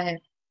समझता है.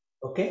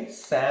 Okay,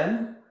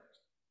 Sam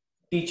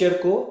teacher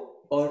को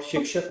और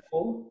शिक्षक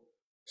को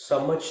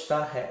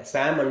समझता है.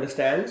 Sam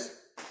understands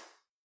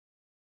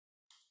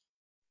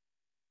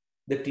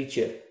the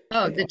teacher.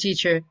 Oh, the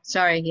teacher.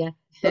 Sorry, yeah.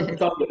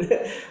 All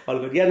good. All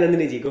good. Yeah,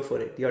 Nandini ji, go for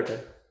it. Your turn.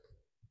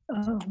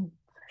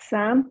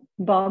 Sam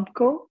Bob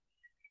को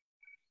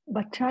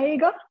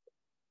बचाएगा.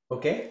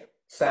 Okay,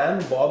 Sam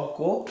Bob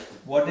को.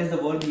 What is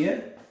the word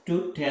here?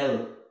 To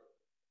tell.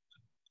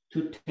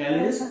 To tell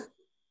is.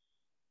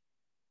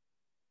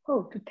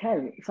 Oh, to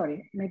tell.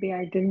 Sorry, maybe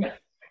I didn't.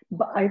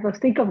 But I was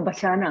thinking of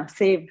bachana,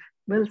 save,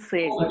 will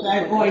save.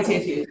 Oh, I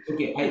see.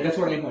 Okay, that's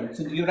what I heard.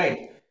 So you're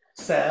right.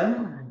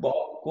 Sam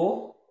Bob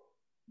को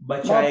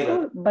बचाएगा.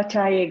 Bob को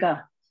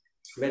बचाएगा.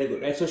 Very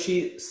good. Right. So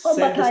she Oh,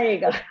 said this.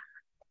 बचाएगा.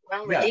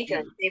 Well, Yeah.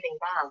 Radhika saving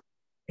Bob.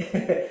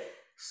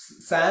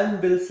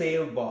 Sam will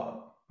save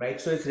Bob. Right.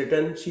 So it's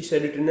written. She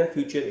said it in a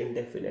future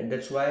indefinite.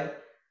 That's why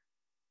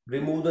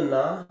remove the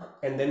na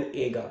and then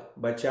ega.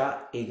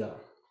 Bachaega.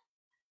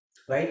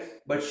 Right.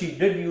 But she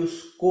did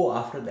use ko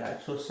after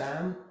that. So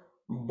Sam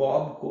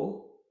Bob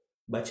ko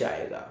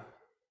bachaega.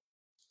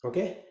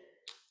 Okay.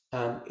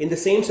 In the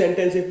same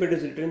sentence, if it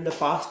is written in the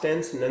past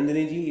tense,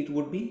 Nandini ji, it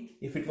would be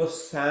if it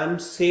was Sam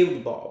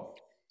saved Bob.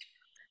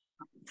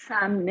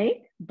 Sam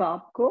ने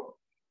Bob को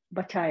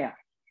बचाया.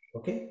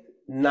 Okay.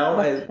 Now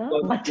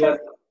बचा.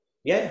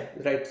 Yeah,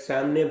 right.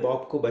 Sam ने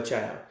Bob को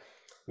बचाया.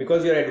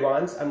 Because you're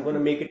advanced, I'm going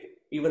to make it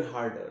even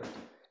harder.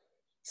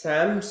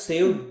 Sam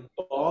saved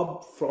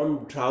Bob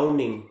from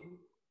drowning.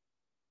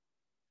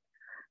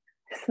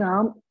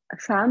 Sam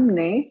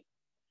ने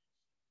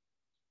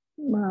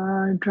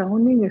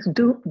drowning is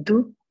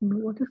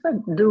what is that?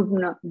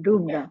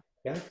 Dumna.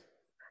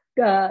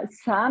 Yeah.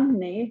 Sam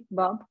ने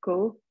Bob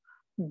को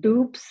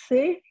डूब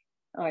से,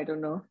 I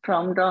don't know,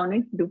 from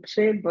drowning, डूब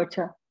से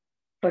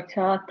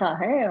बचाता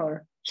है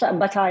और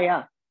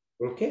बचाया.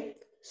 Okay.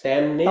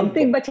 Sam ने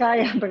Something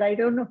बचाया, but I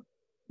don't know.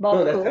 Bob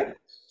No, that's को right.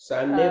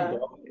 Sam ने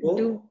Bob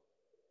को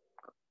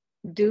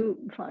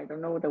I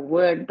don't know the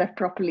word that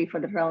properly for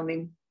the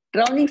drowning.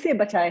 Drowning से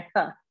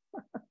बचाया.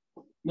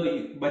 No,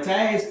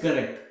 bachaya is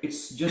correct.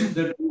 It's just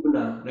the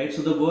dubna, right?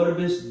 So the verb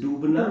is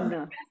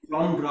dubna.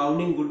 From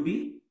drowning would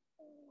be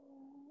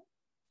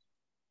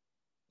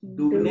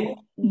dubne.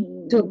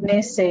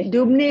 डूबने से.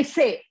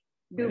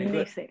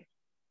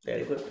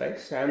 Very good, right?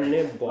 Sam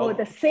ne Bob. Oh,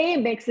 the say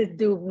makes it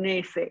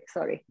डूबने से.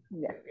 Sorry.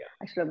 Yeah.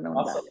 I should have known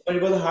Awesome. that. But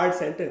it was a hard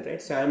sentence,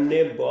 right? Sam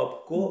ne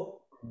Bob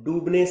ko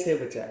डूबने से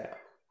बचाया.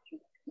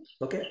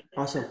 Okay,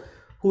 awesome.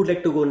 Who would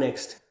like to go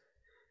next?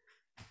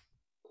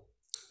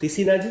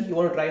 Tisina ji, you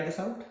want to try this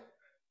out?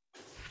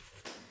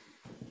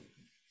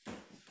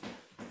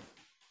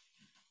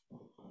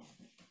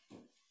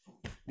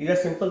 These are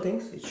simple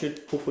things. It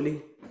should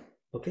hopefully,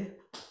 okay.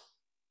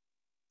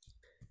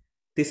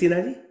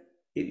 Tisina ji,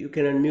 if you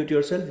can unmute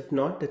yourself. If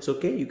not, that's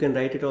okay. You can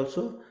write it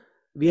also.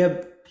 We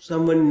have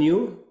someone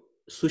new,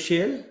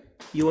 Sushil.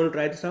 You want to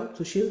try this out,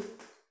 Sushil?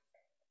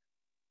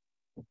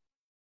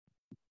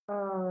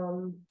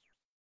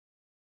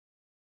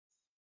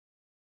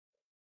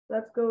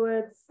 Let's go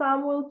with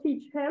Sam will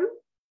teach him.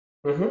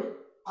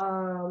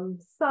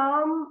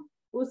 Sam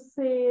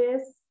उसे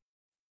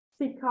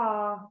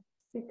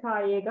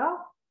सिखाएगा.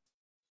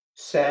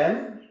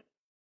 Sam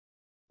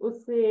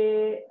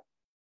उसे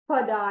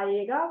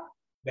पढ़ाएगा.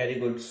 Very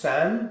good.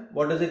 Sam,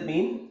 what does it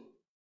mean?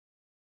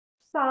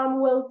 Sam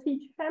will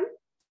teach him.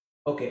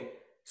 Okay.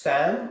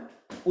 Sam,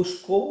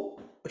 usko,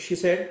 she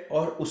said,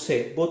 or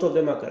usse. Both of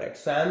them are correct.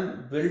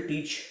 Sam will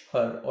teach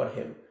her or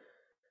him.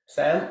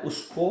 Sam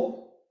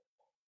usko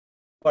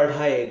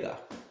पढ़ाएगा.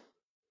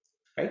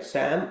 Right?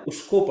 Sam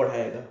usko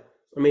पढ़ाएगा.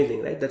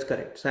 Amazing, right? That's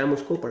correct. Sam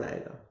usko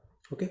पढ़ाएगा.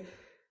 Okay.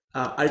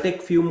 I'll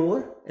take few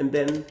more and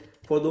then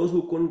for those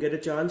who couldn't get a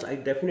chance, I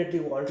definitely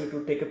want you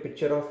to take a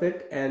picture of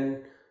it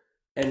and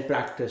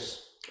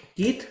practice.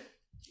 Keith,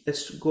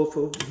 let's go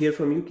for hear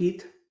from you,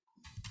 Keith.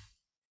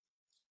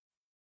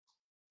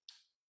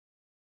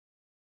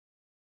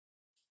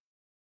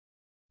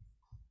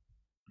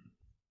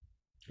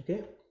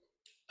 Okay.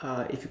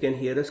 If you can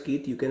hear us,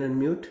 Keith, you can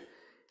unmute.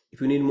 If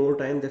you need more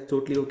time, that's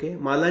totally okay.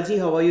 Malaji,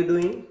 how are you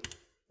doing?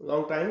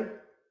 Long time.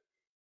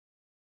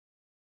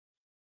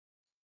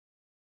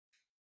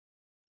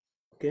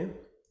 Okay.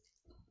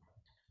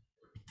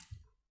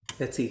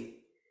 Let's see.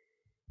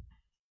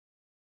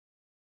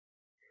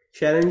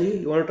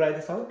 Sharonji, you want to try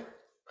this out?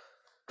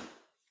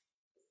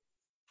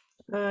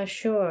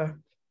 Sure.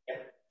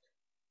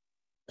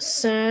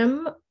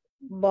 Sam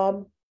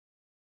Bob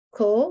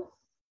को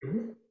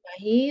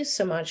नहीं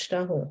समझता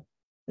हूँ,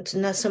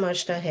 न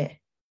समझता है.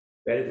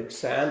 Very good.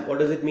 Sam, what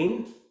does it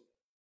mean?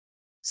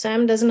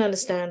 Sam doesn't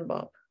understand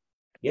Bob.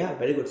 Yeah,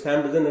 very good.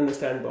 Sam doesn't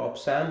understand Bob.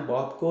 Sam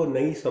Bob को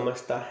नहीं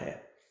समझता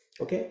है.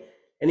 Okay.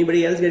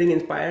 Anybody else getting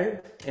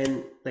inspired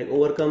and like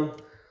overcome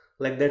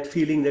like that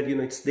feeling that, you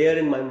know, it's there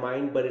in my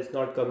mind, but it's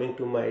not coming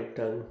to my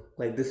tongue.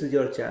 Like this is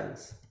your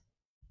chance.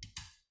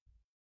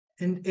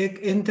 And एक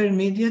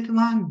intermediate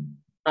one.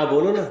 हाँ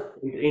बोलो ना.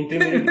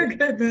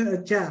 Intermediate.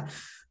 अच्छा,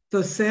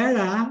 तो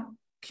सैरा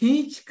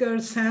खींच कर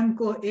Sam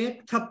को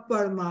एक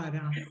थप्पड़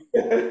मारा.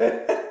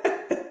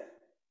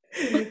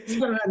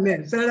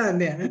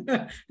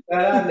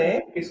 सारा ने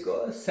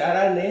किसको?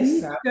 सारा ने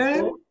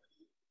सैम को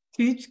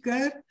खींच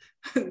कर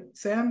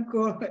सैम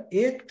को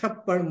एक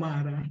थप्पड़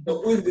मारा.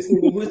 So who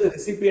is the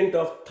recipient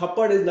of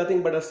thappad is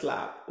nothing but a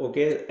slap,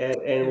 okay?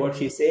 And what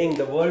she's saying,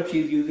 the word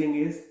she's using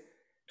is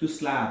to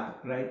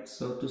slap, right?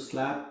 So to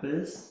slap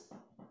is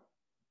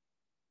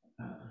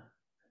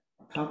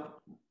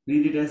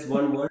read it as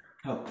one word,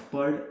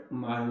 thappad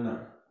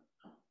marna,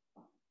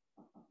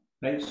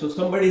 right? So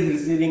somebody is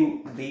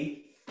receiving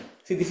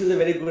see, this is a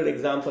very good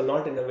example,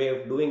 not in a way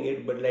of doing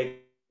it, but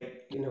like,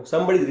 you know,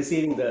 somebody is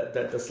receiving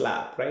the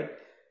slap, right?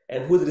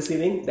 And who's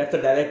receiving? That's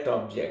the direct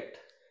object.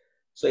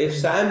 So if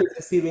Sam is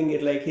receiving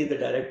it, like he's the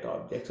direct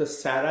object. So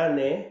Sarah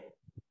ne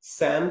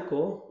Sam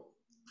ko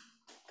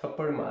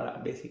thappad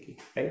mara, basically,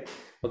 right?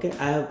 Okay,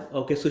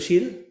 okay,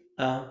 Sushil,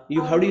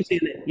 how do you say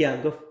that? Yeah,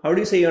 go. How do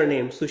you say your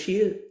name?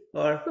 Sushil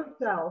or?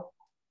 Sushil.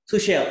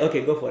 Sushil,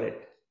 okay, go for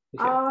it.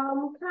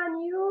 Sushil.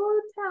 Can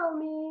you tell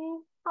me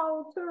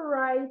how to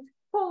write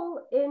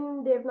pull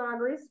in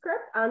Devanagari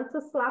script, and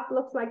to slap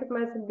looks like it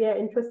might be an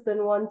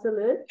interesting one to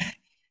learn.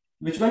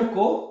 Which one?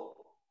 Ko?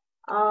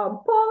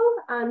 Pull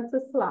and to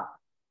slap.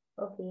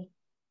 Okay.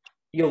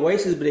 Your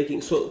voice is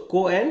breaking. So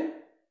ko and?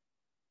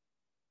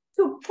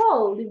 To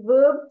pull, the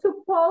verb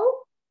to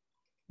pull.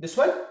 This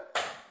one?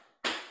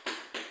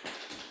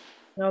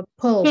 No,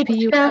 pull.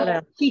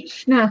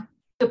 Kichna.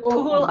 To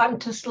pull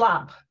and to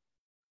slap.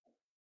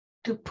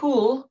 To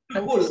pull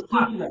and to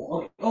slap.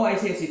 Okay. Oh, I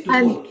see. To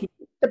pull.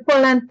 To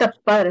pull and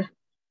tappar.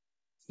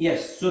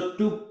 Yes. So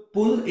to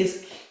pull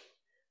is,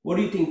 what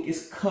do you think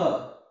is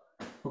ka?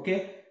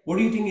 Okay. What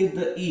do you think is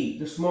the E,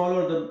 the small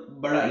or the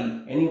bada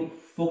E? Any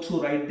folks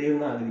who write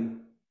Devanagari?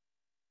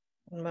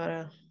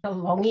 Bada. The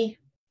long E.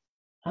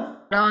 Huh?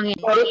 Long E.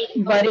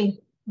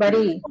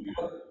 Bari.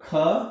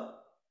 Ka.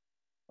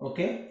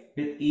 Okay.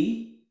 With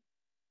E.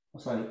 Oh,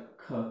 sorry.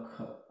 Ka.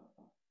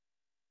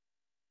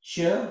 Ch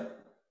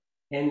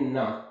and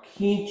na.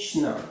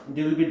 Kheenchna.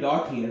 There will be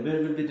dot here.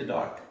 Where will be the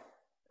dot?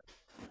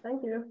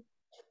 Thank you.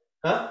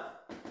 Huh?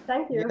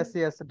 Thank you.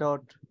 Yes,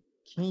 dot.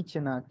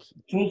 Kheenchna.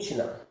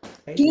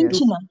 Right?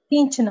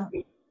 Kheenchna.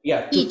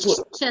 Yeah, to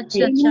put.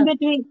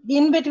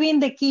 In between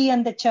the key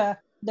and the cha,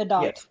 the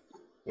dot.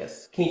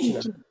 Yes.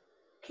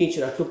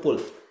 Kheenchna, to pull.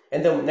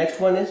 And the next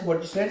one is, what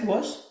you said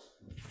was?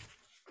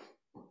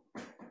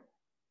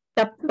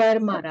 Tappar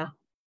mara.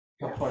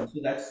 Tappad. So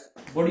that's,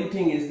 what do you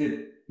think is it?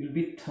 It will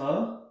be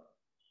tha,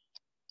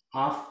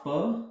 half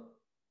pa,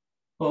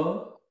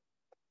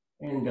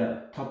 and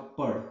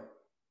thappad.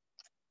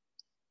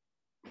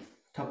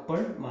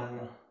 Thappad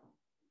marna.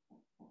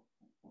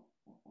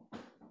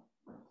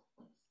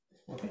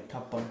 Okay,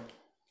 thappad.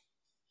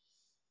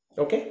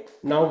 Okay,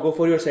 now go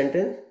for your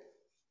sentence.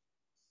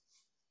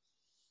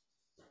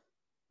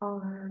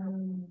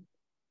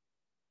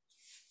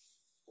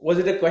 Was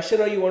it a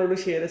question or you wanted to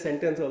share a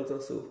sentence also,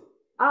 Sue?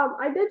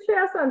 I did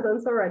share a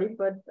sentence already,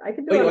 but I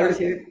could do you want it. to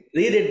share it?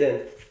 Read it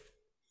then.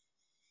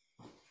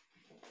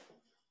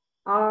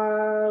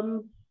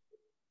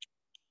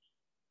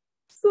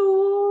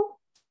 Sue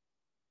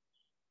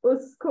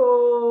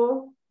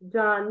usko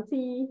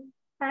janti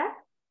hai.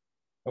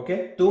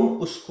 Okay, tum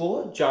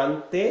usko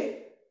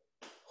jante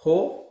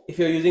ho. If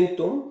you're using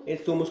tum,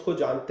 it's tum usko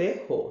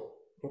jante ho.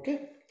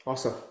 Okay,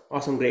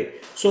 awesome,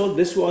 great. So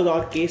this was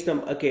our case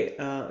number. Okay,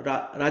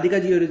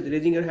 Radhika ji, you're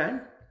raising your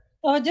hand.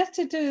 Oh, just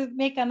to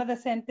make another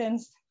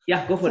sentence.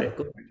 Yeah, go for it.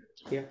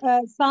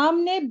 Yeah.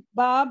 Sam ने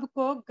बाब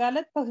को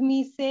गलत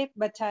फहमी से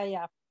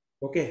बचाया.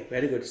 Okay,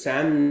 very good.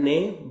 Sam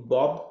ने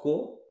Bob को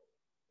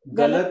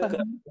गलत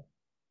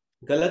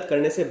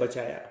करने से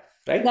बचाया.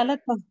 Right?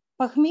 गलत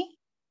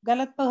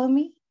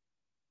फहमी.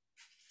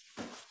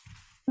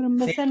 From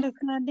Say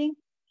misunderstanding,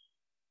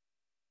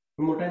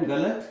 one more time.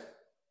 गलत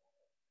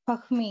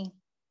Pahmi.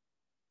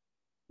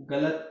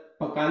 गलत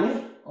पकाने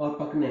और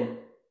पकने.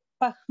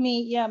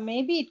 Pahmi, yeah,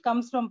 maybe it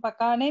comes from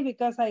Pakane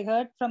because I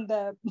heard from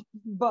the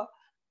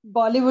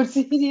Bollywood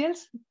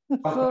serials. So,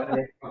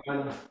 पकाने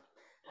पकाना.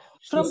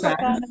 So from Sam,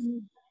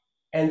 Pakane.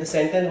 and the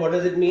sentence, what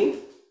does it mean?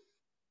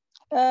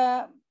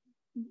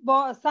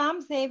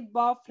 Sam saved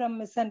Bob from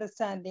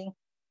misunderstanding.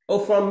 Oh,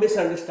 from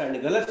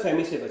misunderstanding. गलत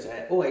फहमी से बचा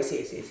है. Oh, I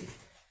see.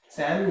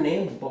 Sam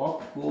ने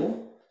Bob को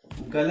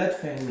गलत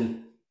फहमी.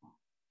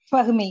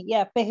 Fahmi,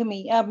 yeah,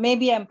 Fahmi.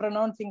 Maybe I'm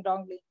pronouncing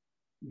wrongly.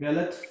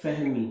 गलत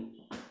फहमी.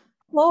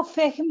 Oh,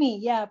 Fahmi,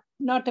 yeah,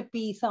 not a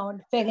P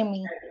sound.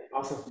 Fahmi.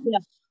 Awesome. Yeah,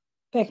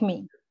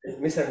 Fahmi.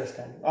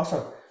 Misunderstanding.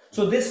 Awesome.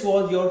 So this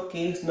was your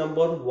case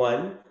number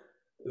 1,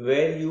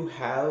 where you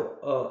have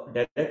a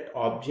direct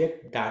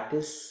object that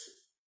is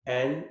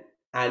an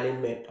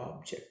animate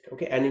object.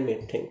 Okay,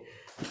 animate thing.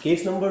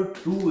 Case number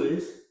 2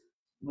 is,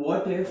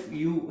 what if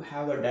you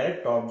have a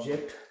direct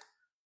object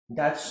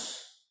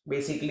that's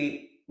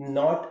basically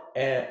not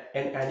an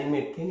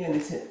animate thing and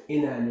it's an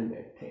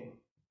inanimate thing.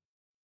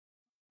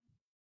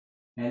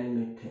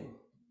 Animate thing.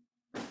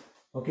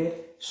 Okay,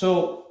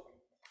 so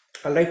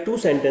I'll write 2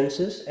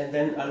 sentences and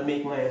then I'll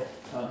make my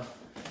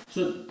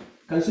so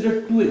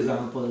consider 2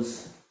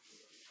 examples.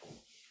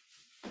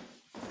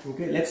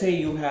 Okay, let's say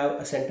you have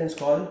a sentence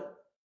called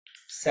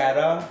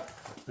Sarah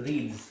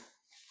reads.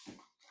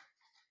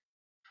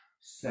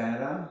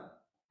 Sarah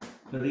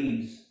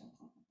reads.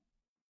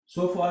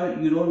 So far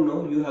you don't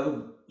know, you have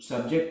a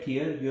subject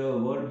here, you have a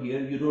word here,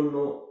 you don't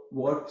know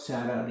what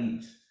Sarah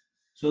reads.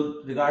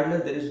 So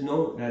regardless, there is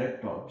no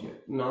direct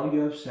object. Now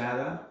you have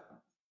Sarah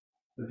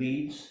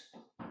reads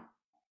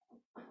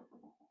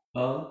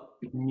a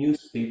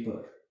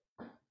newspaper.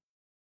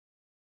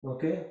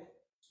 Okay,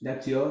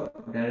 that's your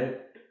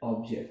direct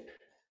object.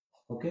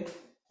 Okay,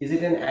 is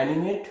it an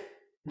animate?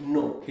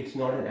 No, it's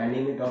not an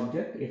animate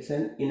object, it's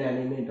an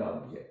inanimate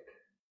object.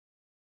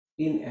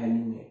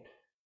 Inanimate.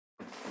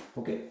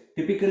 Okay,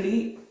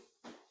 typically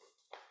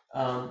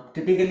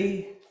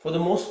for the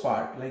most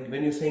part, like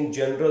when you're saying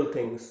general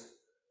things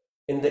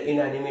in the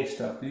inanimate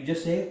stuff, you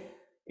just say,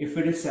 if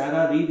it is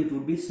Sarah read, it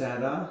would be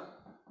Sarah.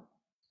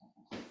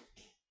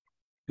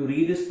 To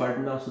read is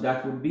padna, so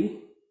that would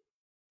be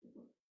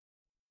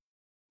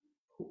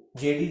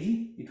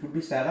JDG, it would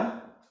be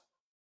Sarah.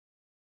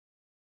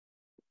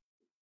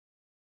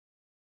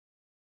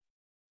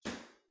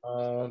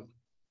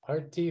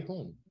 पढ़ती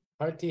हूँ,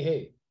 पढ़ती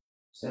है.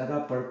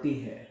 Sarah पढ़ती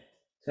है.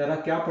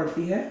 Sarah क्या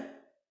पढ़ती है?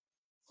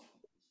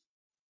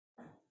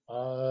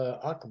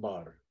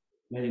 अखबार.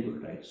 Very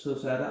good, right? So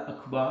Sarah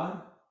अखबार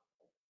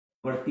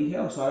पढ़ती है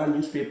और Sarah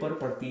newspaper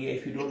पढ़ती है.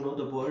 If you don't know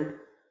the word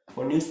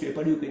for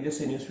newspaper, you can just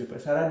say newspaper.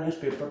 Sarah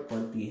newspaper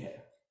पढ़ती है,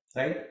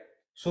 right?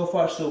 So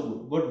far so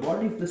good. But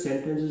what if the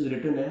sentence is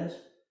written as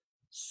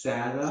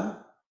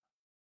Sarah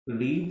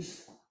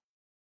reads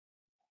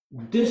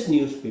this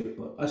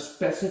newspaper, a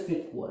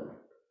specific one.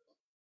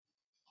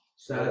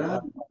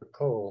 Sarah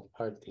को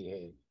पढ़ती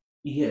है.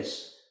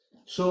 Yes.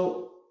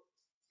 So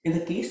in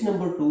the case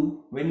number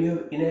 2, when you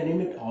have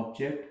inanimate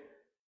object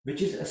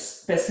which is a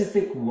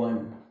specific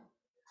one,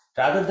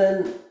 rather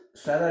than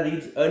Sarah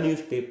reads a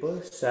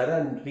newspaper,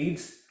 Sarah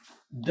reads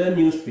the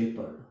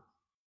newspaper.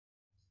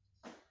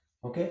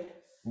 Okay,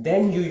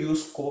 then you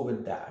use ko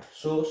with that.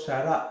 So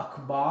Sarah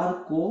अखबार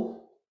को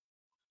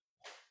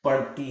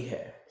पढ़ती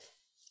है.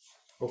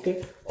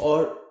 Okay,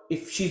 or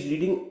if she's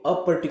reading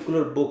a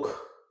particular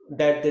book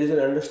that there is an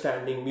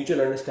understanding,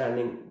 mutual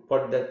understanding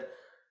for that,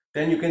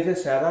 then you can say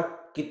Sarah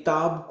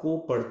किताब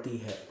को पढ़ती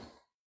है.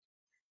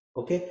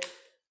 Okay,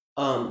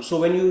 so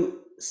when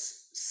you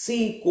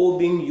see ko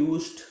being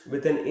used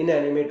with an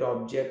inanimate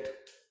object,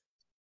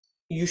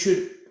 you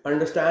should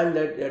understand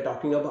that they're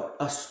talking about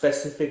a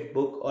specific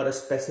book or a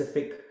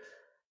specific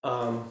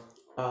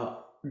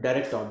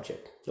direct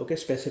object. Okay,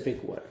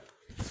 specific one.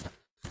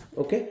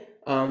 Okay,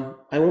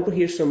 I want to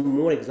hear some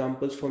more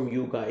examples from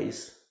you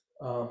guys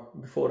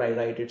before I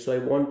write it. So I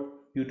want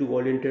you to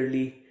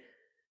voluntarily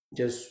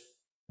just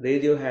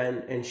raise your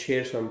hand and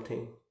share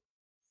something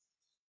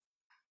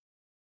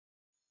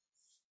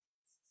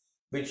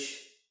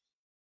which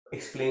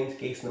explains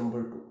case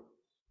number 2.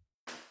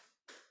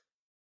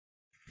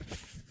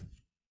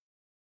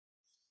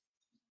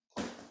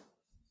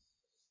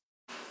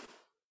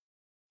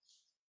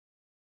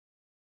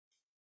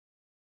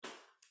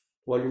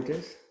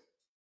 Volunteers?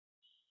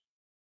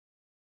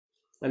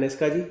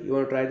 Aneska ji, you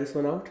want to try this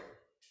one out?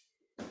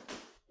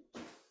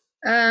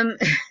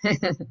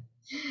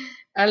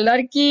 A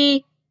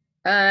लड़की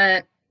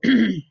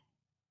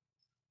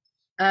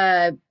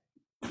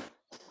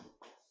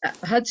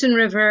Hudson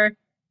River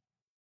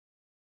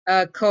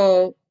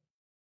को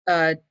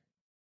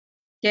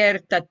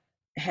तैरता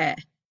है.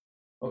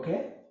 Okay.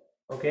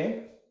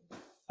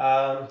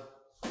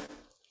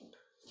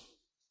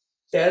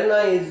 Tärna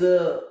is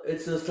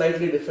it's a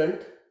slightly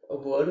different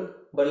word,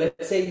 but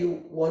let's say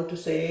you want to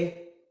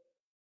say,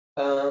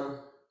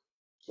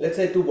 let's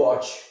say to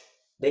watch,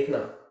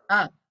 देखना.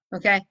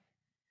 Okay.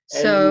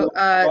 So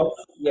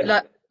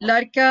yeah.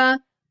 Larka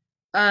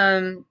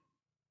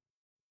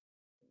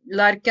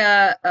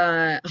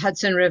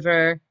Hudson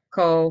River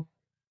को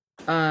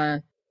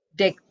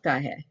देखता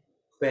है.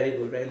 Very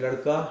good, right?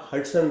 लड़का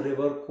Hudson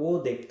river को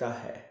देखता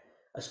है.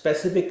 A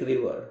specific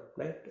river,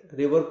 right?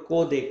 River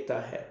को देखता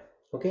है.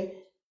 Okay.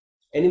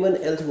 Anyone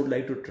else would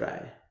like to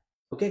try?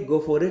 Okay, go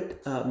for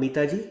it.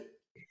 Meeta ji.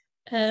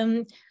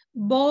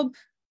 Bob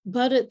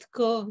Bharat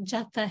को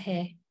जाता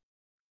है.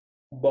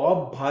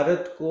 Bob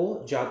भारत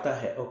को जाता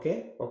है.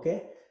 Okay,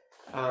 okay.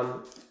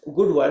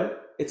 Good one.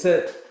 It's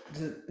a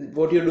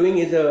what you're doing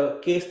is a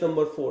case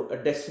number 4, a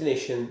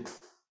destination,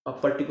 a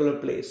particular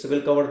place. So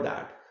we'll cover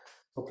that.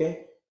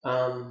 Okay.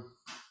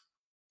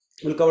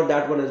 We'll cover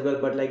that one as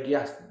well. But like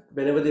yes,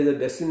 whenever there's a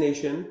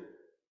destination,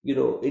 you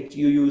know it.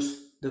 You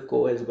use the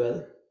ko as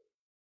well.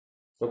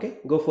 Okay,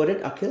 go for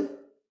it, Akhil.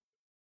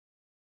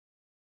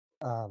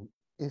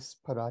 इस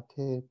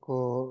पराठे को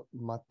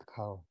मत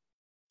खाओ.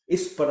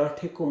 इस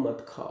पराठे को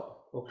मत खाओ.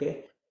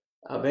 Okay,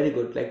 very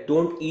good. Like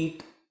don't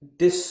eat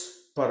this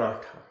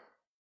paratha,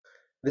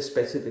 this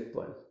specific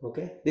one.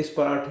 Okay, this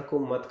parathe ko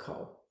mat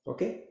khao.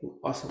 Okay,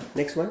 awesome.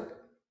 Next one.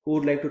 Who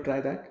would like to try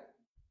that?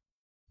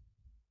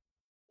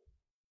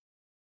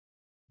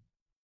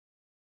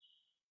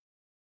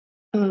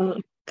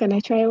 Can I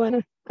try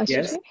one?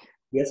 Yes.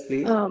 Yes,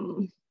 please.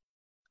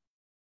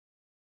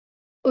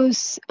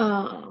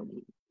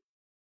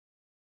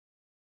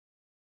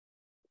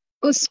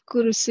 उस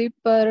कुर्सी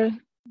पर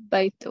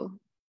बैठो.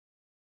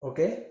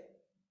 Okay.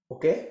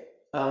 Okay.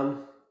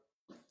 One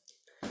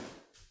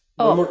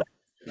more time.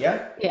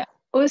 Yeah.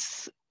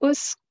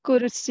 उस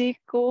कुर्सी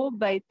को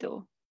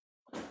बैठो.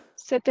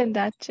 Sit in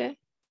that chair.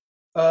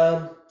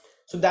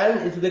 So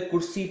then it's the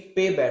kursi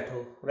pe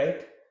baitho,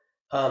 right?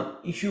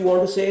 If you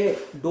want to say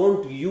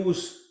don't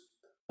use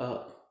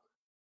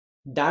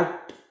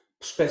that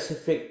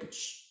specific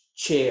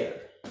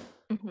chair,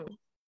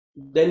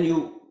 then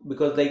you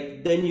because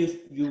like then you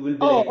will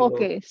be like,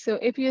 okay. So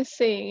if you're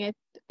saying it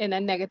in a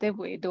negative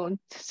way, don't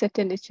sit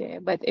in the chair.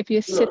 But if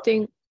you're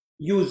sitting,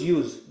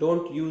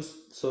 don't use.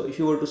 So if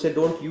you were to say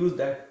don't use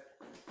that,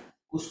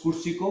 us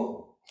kursi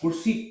ko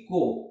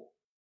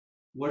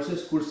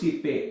versus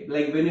kursi pe,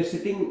 like when you're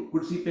sitting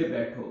kursi pe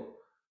baitho.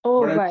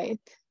 Oh right.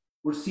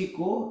 Kursi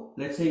ko,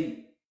 let's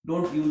say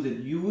don't use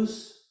it.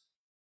 Use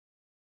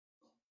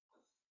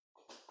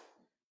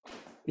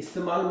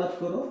इस्तेमाल मत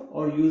करो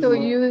or use. So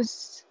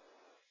use.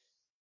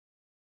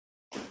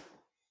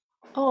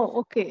 Oh,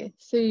 okay.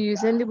 So you're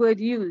using the word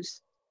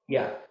use.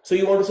 Yeah. So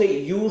you want to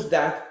say use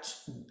that.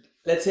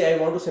 Let's say I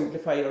want to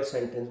simplify your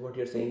sentence. What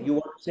you're saying, you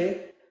want to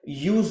say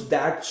use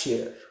that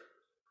chair.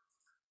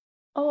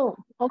 Oh,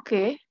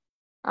 okay.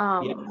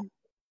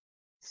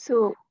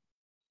 So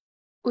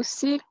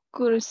उसी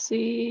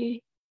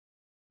कुर्सी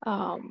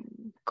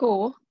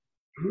को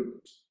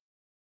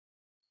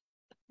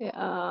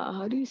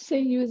how do you say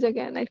use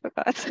again? I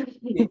forgot.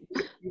 You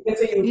can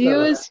say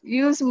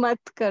use mat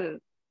kar.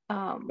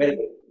 Very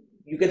good.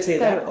 You can say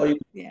that or you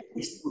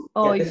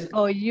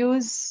or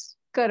use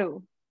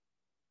karo.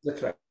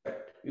 That's right.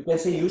 You can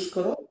say use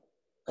karo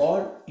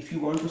or if you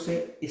want to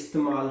say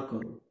istemal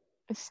karo.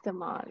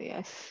 Istemal,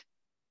 yes.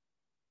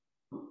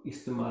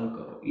 Istemal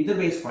karo. Either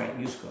way is fine.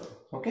 Use karo.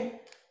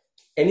 Okay.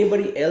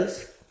 Anybody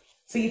else?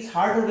 See, it's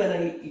harder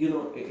than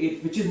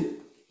which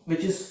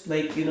is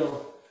like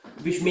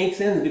which makes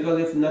sense because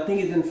if nothing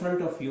is in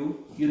front of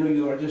you,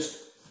 you are just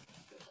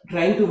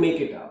trying to make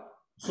it up.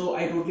 So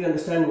I totally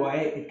understand why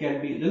it can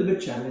be a little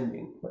bit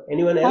challenging. But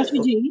anyone else?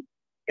 Ashuji,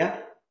 yeah.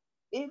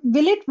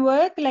 Will it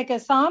work like a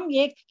Sam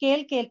ek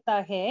खेल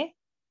खेलता है,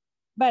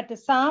 but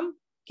Sam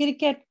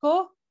cricket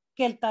को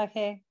खेलता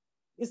है?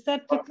 Is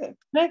that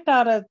correct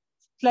or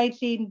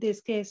slightly in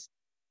this case?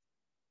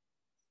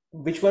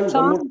 Which one?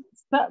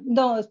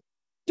 No,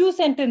 two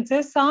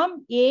sentences.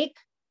 Sam एक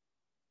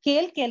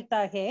खेल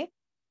खेलता है.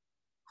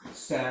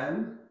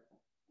 Sam.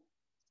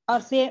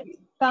 और से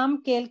Sam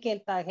खेल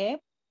खेलता है.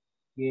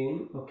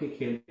 Game, okay,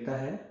 खेलता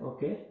है,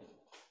 okay.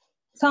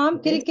 Sam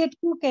cricket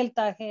को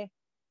खेलता है.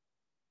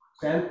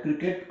 Sam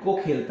cricket को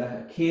खेलता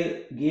है.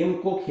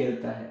 Game को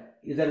खेलता है.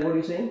 Is that what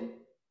you're saying?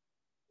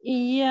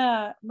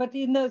 Yeah, but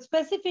in the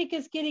specific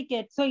is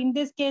cricket. So in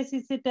this case,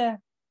 is it a?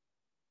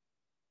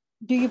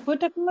 Do you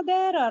put a comma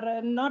there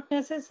or not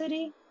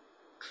necessary?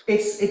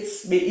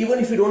 It's even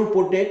if you don't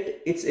put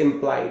it, it's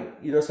implied.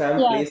 Sam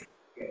plays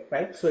cricket,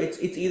 right? So it's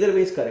either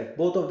way is correct.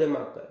 Both of them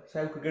are correct.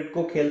 Sam cricket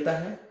को खेलता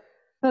है.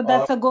 So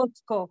that's a good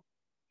score.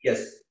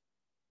 Yes.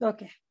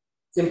 Okay.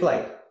 It's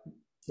implied.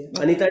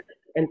 Yeah. Anita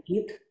and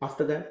Keith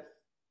after that.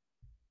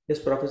 Yes,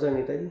 Professor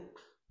Anita ji.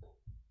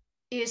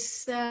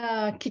 इस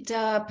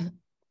किताब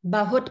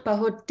बहुत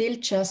बहुत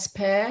दिलचस्प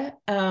है.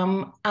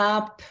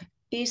 आप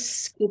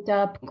इस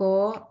किताब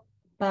को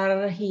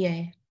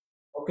पढ़िए.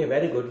 Okay,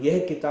 very good.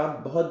 यह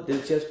किताब बहुत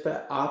दिलचस्प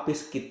है. आप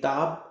इस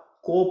किताब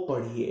को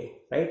पढ़िए.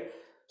 Right?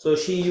 So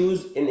she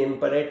used an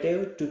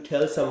imperative to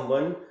tell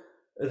someone,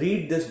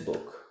 read this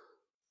book.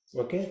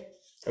 Okay,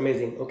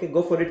 amazing. Okay,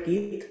 go for it,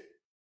 Keith.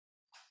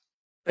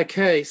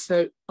 Okay,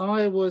 so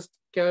I was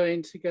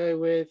going to go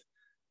with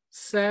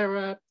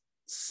Sarah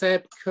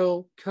सेब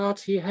को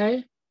खाती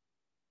है?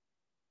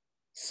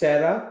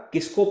 Sarah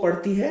किसको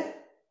पढ़ती है?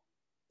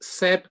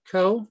 सेब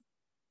को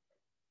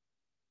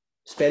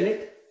Spell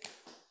it.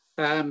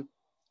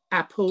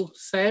 Apple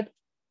सेब.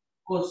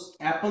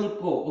 Apple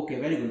को. Okay,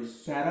 very good.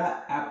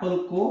 Sarah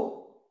apple को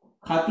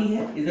खाती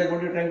है. Is that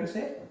what you're trying to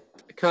say?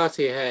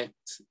 खाती है.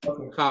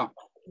 Okay. हाँ.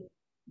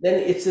 Then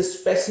it's a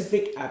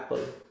specific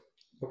apple.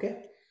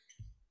 Okay.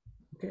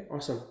 Okay,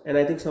 awesome. And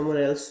I think someone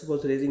else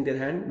was raising their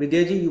hand.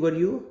 Vidyaji, were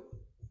you?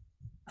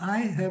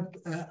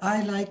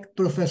 I like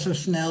Professor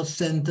Snell's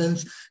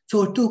sentence,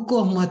 छोटू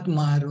को मत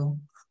मारो.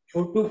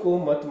 छोटू को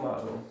मत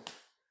मारो.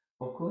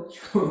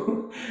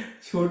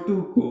 छोटू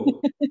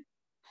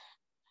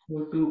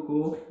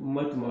को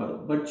मत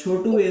मारो. But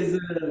Chhotu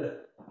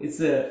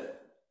is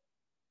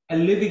a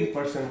living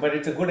person, but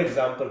it's a good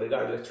example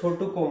regardless.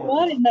 छोटू को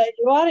मत.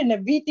 You are in a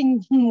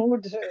beating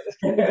mood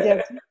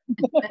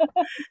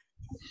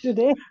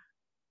today.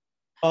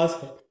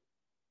 Awesome.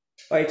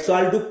 All right, so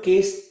I'll do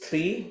case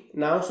 3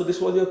 now. So this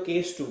was your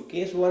case 2.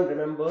 Case 1,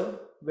 remember,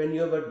 when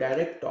you have a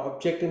direct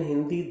object in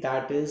Hindi,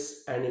 that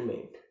is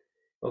animate.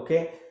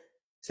 Okay.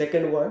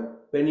 Second one,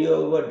 when you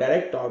have a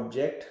direct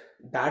object,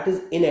 that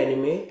is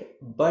inanimate,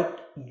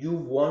 but you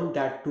want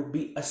that to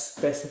be a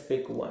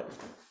specific one.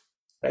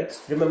 Right?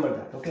 Remember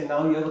that. Okay.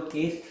 Now you have a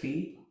case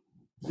 3,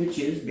 which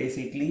is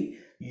basically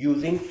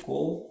using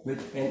co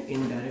with an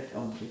indirect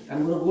object.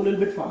 I'm going to go a little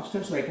bit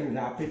faster so I can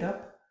wrap it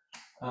up.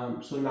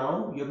 So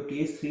now you have a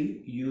case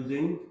 3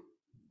 using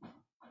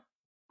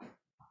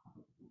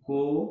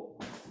co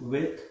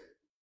with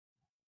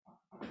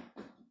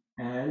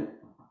an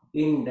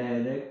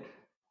indirect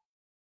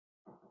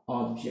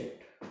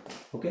object.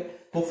 Okay,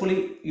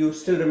 hopefully you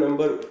still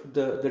remember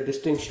the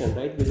distinction,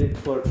 right, with it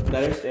for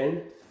direct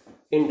and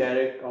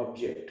indirect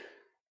object.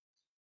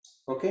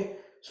 Okay,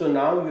 so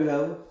now you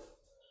have,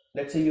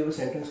 let's say you have a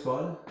sentence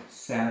called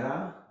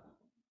Sarah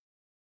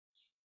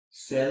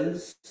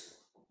sells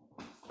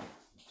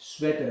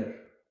sweater.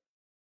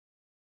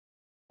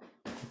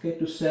 Okay,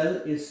 to sell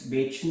is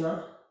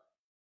bechna,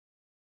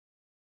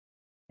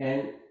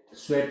 and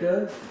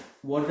sweater,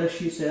 what does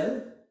she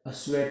sell? A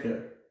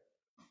sweater.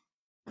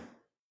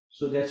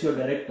 So that's your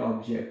direct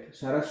object.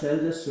 Sarah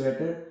sells a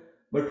sweater,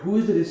 but who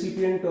is the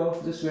recipient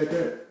of the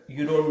sweater?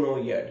 You don't know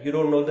yet. You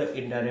don't know the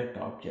indirect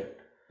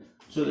object.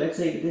 So let's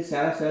say it is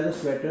Sarah sells a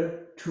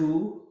sweater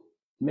to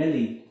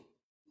Melly.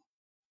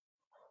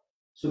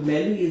 So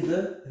Melly is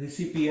the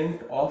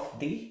recipient of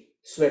the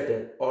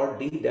sweater or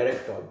the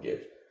direct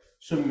object.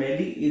 So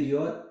Melly is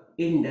your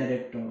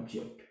indirect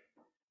object.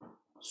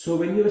 So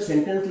when you have a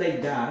sentence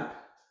like that,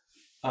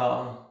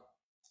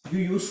 you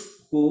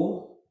use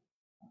co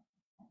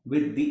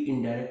with the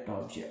indirect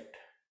object.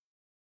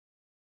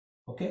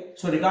 Okay,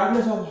 so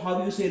regardless of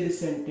how you say this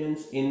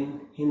sentence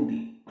in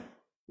Hindi,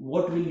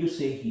 what will you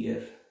say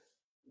here?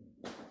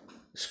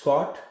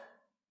 Scott,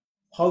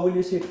 how will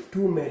you say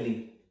to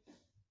Melly?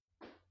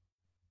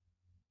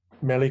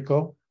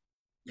 Meliko.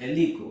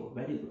 Meliko,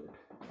 very good.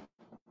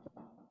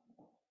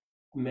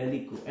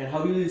 Meliko. And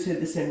how will you say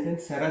this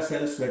sentence? Sarah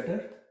sells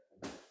sweater.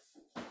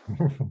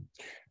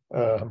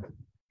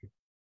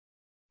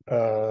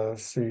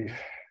 See.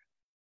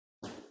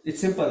 It's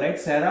simple, right?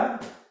 Sarah.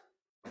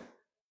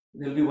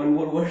 There'll be one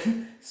more word.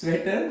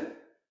 Sweater.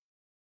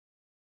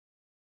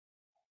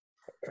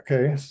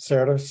 Okay,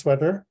 Sarah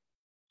sweater.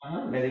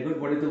 Very good.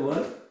 What is the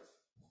word?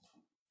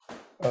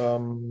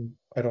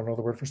 I don't know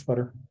the word for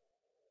sweater.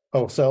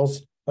 Oh,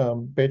 sells.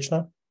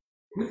 Bechna.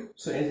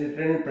 So is it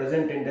written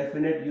present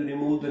indefinite? You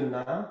remove the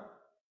na.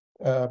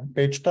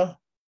 Bechta.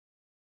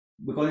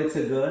 Because it's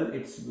a girl,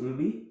 it will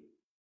be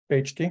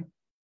Bechti.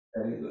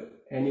 Very good.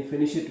 And you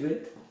finish it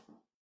with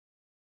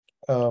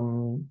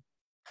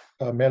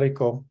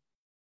Meliko.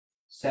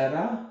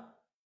 Sarah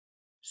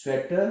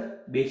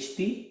sweater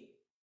bechti.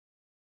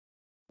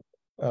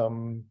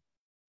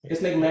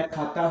 It's like मैं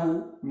खाता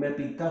हूँ, मैं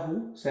पीता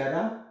हूँ.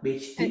 Sarah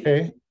bechti.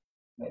 Okay.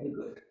 Very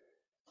good.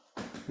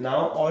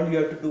 Now all you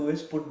have to do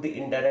is put the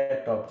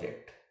indirect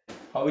object.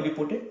 How will you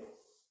put it?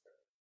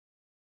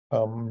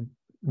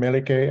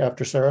 Melike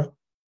after Sarah.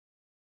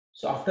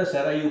 So after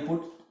Sarah, you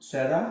put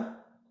Sarah,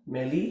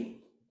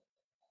 Meli.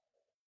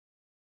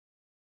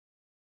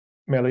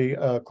 Meli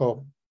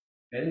ko.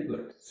 Very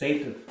good. Say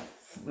it.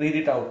 Read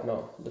it out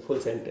now. The full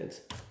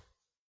sentence.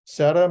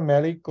 Sarah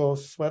Meli ko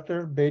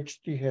sweater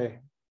bechti hai.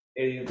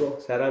 There you go.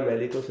 Sarah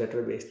Meli ko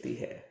sweater bechti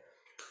hai.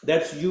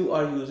 That's you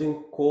are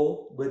using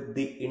ko with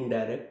the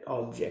indirect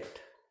object.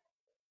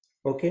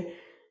 Okay.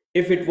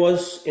 If it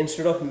was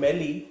instead of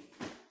Meli,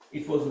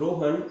 it was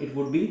Rohan, it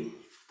would be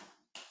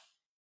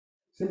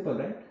simple,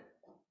 right?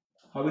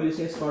 How will you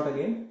say Scott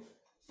again?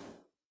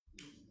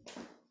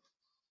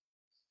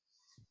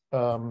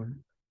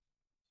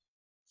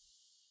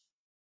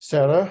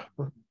 Sarah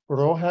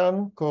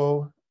Rohan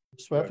ko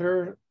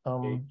sweater.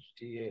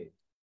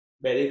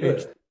 Very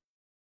good.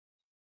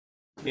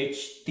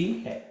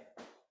 HT hai.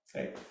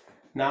 Right.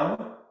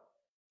 Now,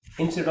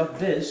 instead of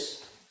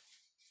this,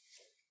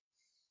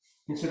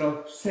 instead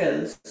of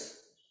sells,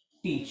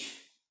 teach.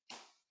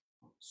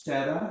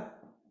 Sarah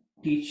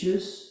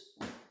teaches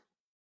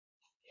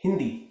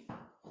Hindi.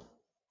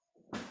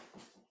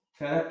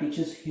 Sarah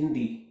teaches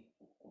Hindi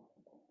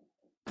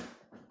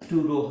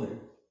to Rohan.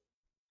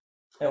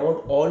 I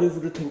want all of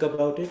you to think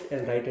about it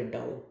and write it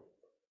down.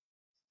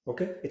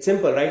 Okay, it's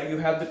simple, right? You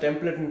have the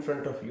template in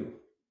front of you,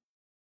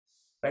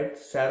 right?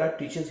 Sarah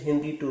teaches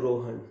Hindi to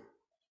Rohan.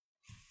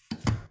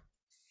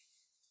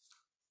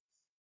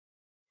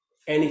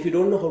 And if you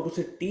don't know how to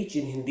say teach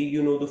in Hindi,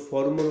 you know the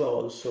formula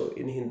also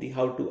in Hindi,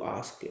 how to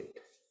ask it.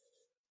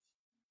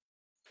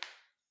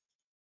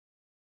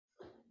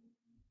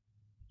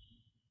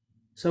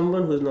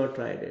 Someone who's not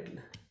tried it.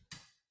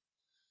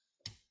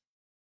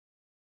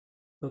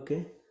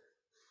 Okay.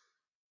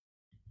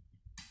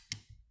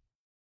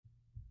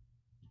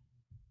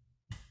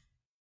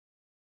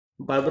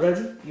 Barbara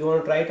ji, you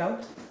want to try it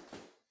out?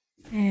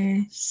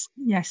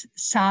 Yes,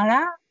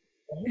 Sarah.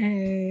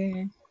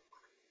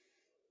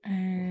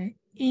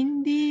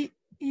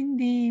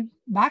 Hindi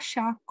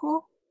भाषा को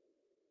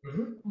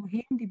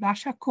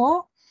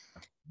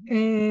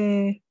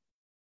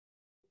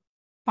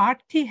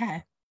पढ़ती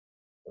है.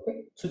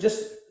 Okay. So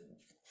just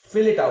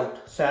fill it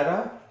out,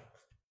 Sarah.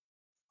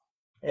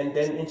 And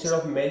then instead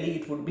of Melly,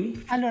 it would be?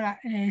 Allora,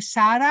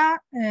 Sarah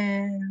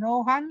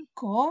Rohan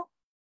ko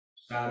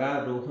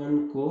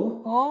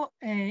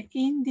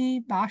Hindi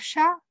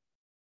भाषा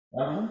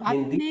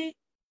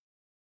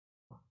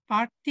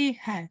पढ़ती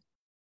है.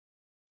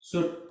 So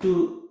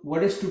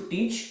what is to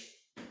teach?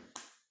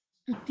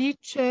 To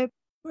teach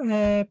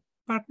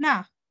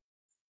पढ़ना.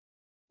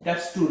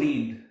 That's to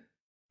read.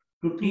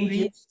 To teach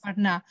is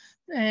पढ़ना.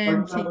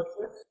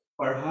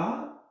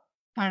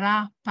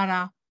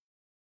 पढ़ना.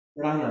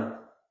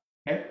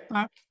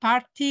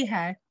 पढ़ती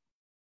है.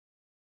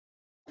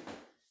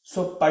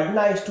 So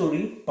padna is to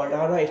read,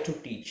 padhana is to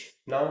teach.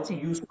 Now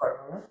use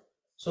padhana.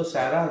 So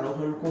Sarah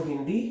Rohan को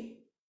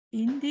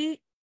हिंदी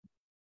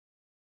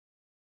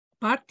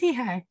पढ़ती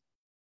है.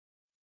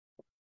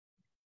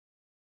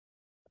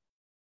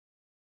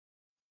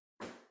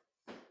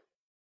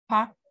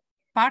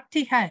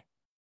 पढ़ती है.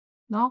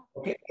 No?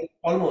 Okay,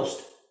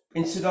 almost.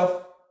 Instead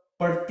of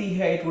पढ़ती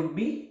है, it would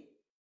be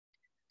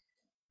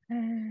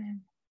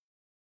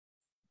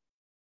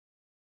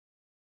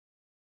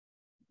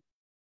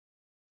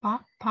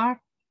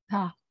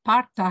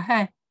पढ़ता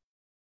है.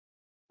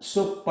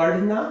 So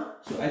padhna.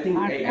 So I think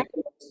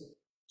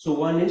so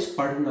one is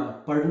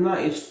padhna. Padhna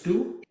is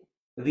to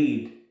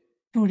read.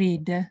 To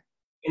read.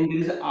 And there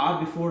is a R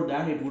before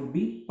that. It would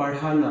be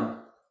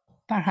padhana.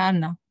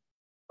 Padhana.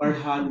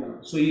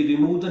 Padhana. So you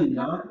remove the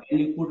na and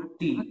you put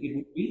T. It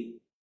would be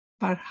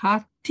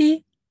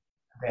पढ़ती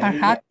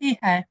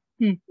है.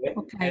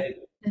 Okay.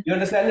 You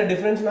understand the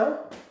difference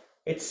now?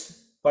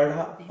 It's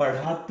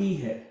पढ़ाती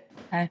है.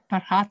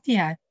 पढ़ाती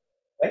है.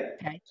 Right?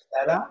 Okay.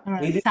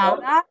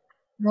 Sarah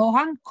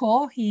Rohan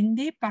को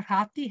हिंदी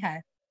पढ़ाती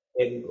है.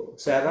 There you go.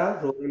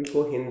 Sarah Rohan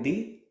को हिंदी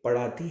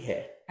पढ़ाती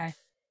है. Okay.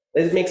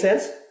 Does it make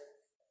sense?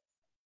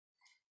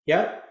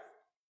 Yeah?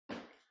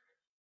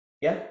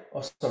 Yeah?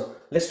 Awesome.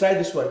 Let's try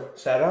this one.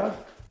 Sarah.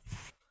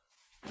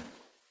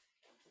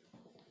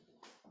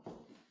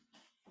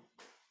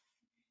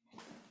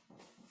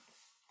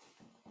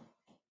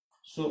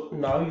 So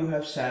now you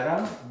have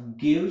Sarah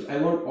gives, I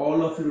want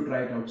all of you to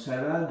try it out.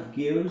 Sarah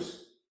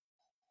gives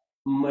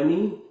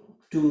money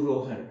to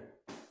Rohan.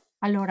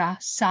 Allora,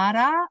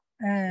 Sara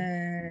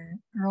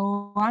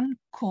Rohan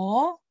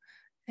को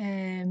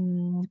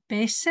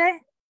पैसे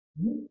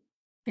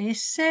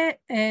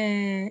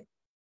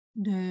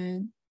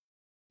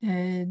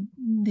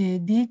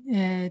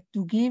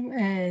to give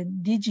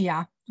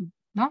digia,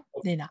 no?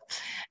 देना.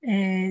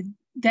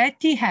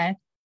 देती है.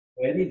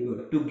 Very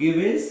good. To give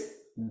is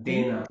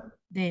देना.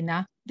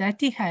 देना.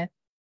 देती है.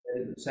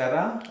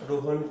 Sarah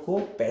Rohan को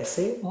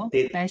पैसे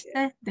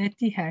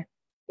देती है.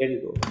 There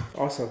you go.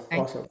 Awesome.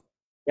 Awesome.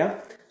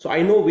 Yeah. So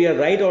I know we are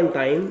right on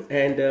time,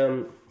 and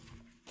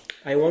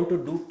I want to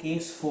do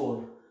case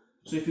 4.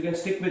 So if you can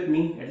stick with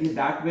me, at least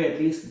that way, at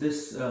least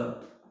this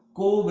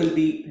co will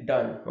be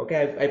done.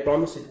 Okay. I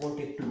promise it won't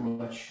take too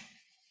much.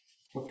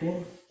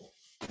 Okay.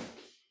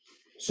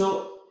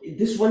 So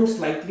this one is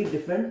slightly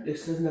different.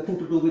 This has nothing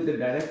to do with the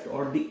direct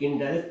or the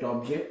indirect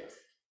object.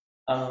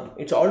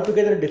 It's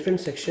altogether a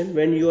different section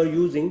when you are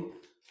using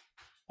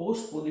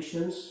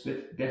postpositions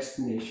with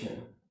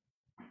destination.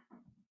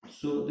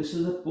 So this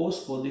is a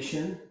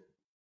postposition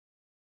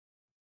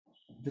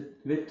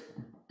with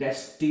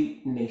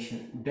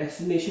destination.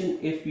 Destination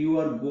if you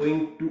are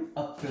going to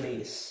a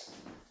place,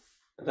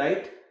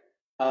 right?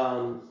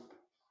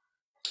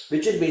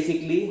 Which is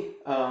basically,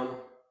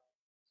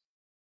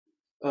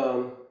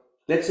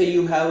 let's say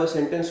you have a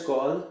sentence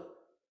called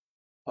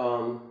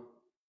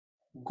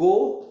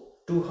go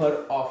to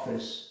her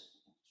office.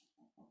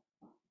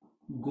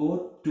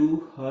 Go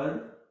to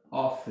her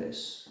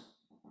office.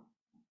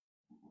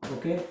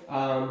 Okay.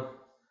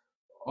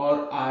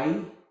 Or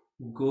I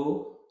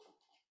go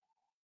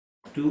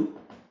to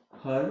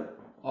her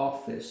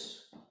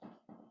office.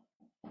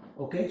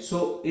 Okay,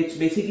 so it's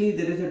basically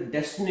there is a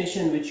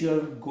destination which you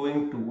are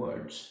going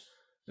towards.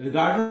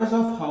 Regardless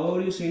of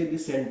however you say the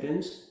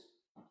sentence,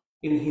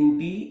 in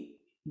Hindi,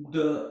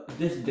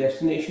 this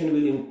destination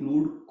will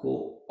include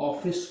ko,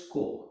 office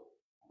ko.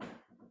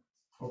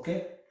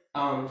 Okay.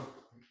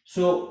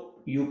 So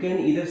you can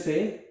either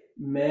say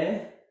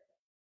मैं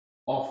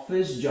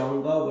office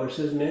जाऊंगा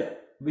versus मैं,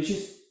 which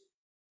is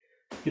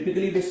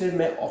typically they say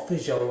मैं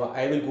office जाऊंगा,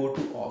 I will go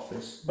to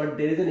office, but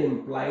there is an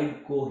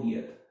implied ko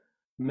here.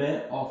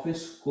 मैं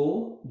office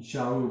को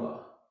जाऊंगा.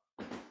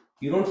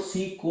 You don't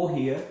see ko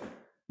here,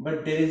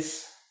 but there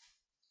is,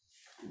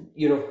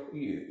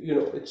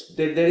 it's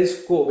there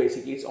is ko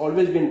basically. It's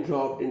always been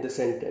dropped in the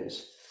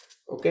sentence.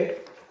 Okay.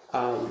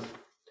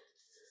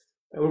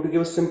 I want to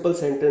give a simple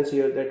sentence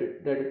here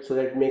so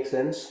that it makes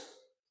sense.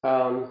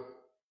 So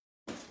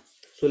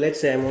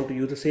let's say I want to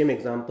use the same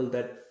example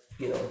that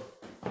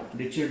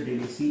Richard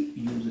Delacy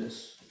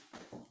uses.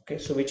 Okay,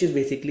 so which is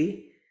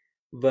basically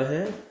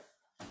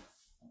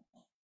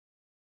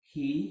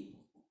he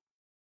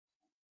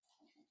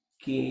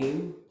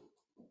came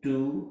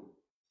to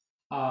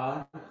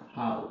our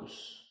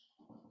house.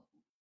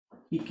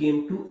 He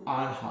came to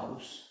our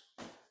house.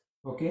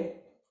 Okay.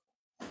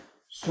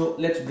 So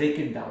let's break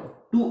it down.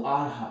 To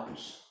our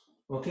house.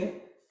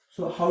 Okay.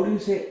 So how do you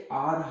say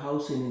our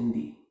house in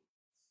Hindi?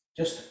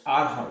 Just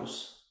our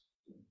house.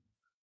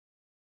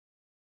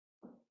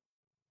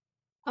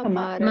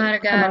 हमारा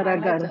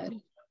घर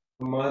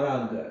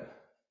Hamara ghar.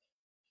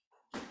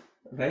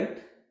 Right?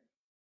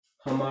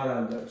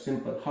 Hamara ghar.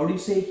 Simple. How do you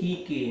say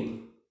he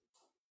came?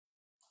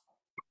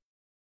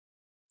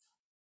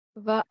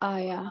 Va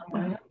aya.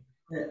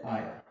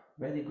 Aya.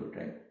 Very good,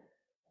 right?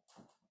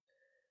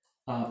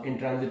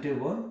 Intransitive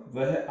verb,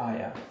 vah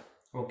aya.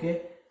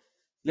 Okay,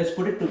 let's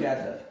put it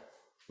together.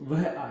 Vah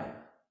aya.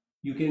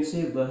 You can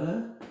say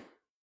vah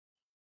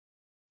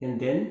and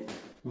then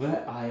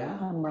vah aya.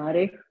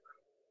 हमारे,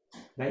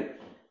 right?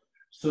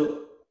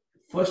 So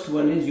first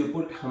one is you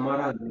put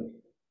hamara ghar.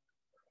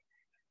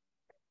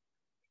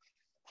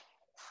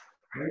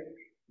 Right?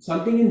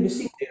 Something is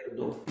missing there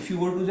though. If you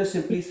were to just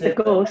simply say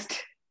the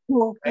ghost,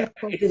 right?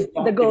 It is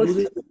the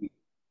ghost.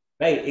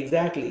 Right,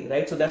 exactly.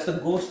 Right. So that's the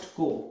ghost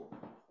ko.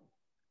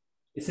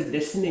 It's a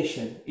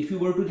destination. If you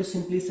were to just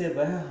simply say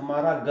वह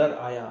हमारा घर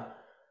आया,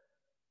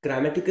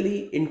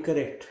 grammatically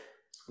incorrect,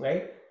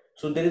 right?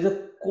 So there is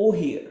a ko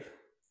here,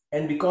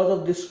 and because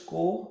of this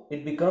ko,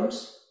 it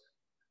becomes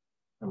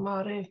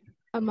हमारे.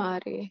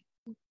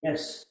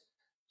 yes.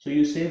 So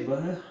you say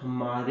वह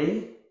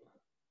हमारे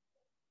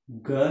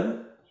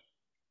घर.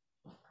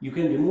 You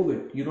can remove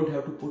it. You don't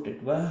have to put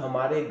it. वह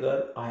हमारे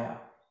घर आया.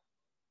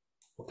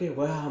 Okay,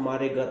 वह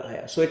हमारे घर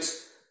आया. So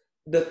it's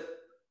the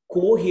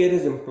ko here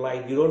is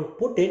implied. You don't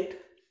put it,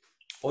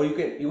 or you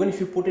can, even if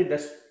you put it,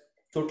 that's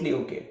totally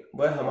okay.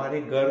 वह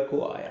हमारे घर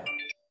को आया.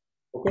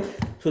 Okay,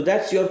 so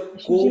that's your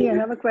ko. I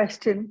have a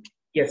question.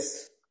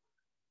 Yes.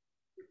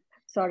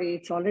 Sorry,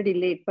 it's already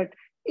late, but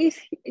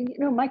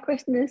my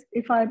question is,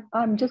 if I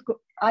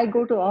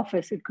go to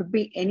office, it could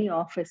be any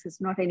office.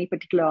 It's not any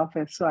particular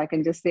office, so I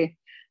can just say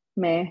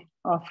मैं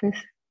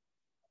office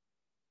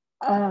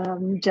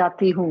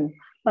जाती हूँ.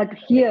 But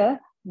here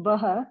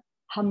वह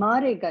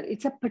हमारे घर,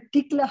 it's a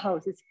particular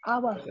house, it's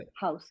our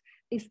house.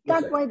 Is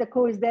that why the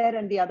ko is there,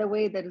 and the other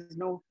way there is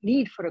no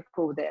need for a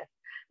ko there?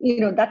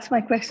 That's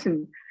my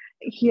question.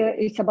 Here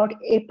it's about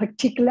a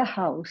particular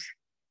house,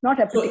 not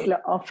a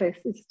particular office.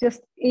 It's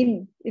just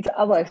it's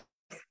ours.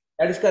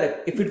 That is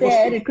correct. If it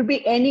there, was, it could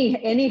be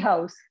any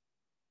house.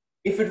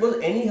 If it was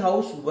any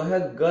house,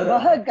 वह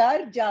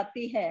घर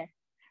जाती है.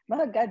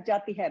 वह घर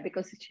जाती है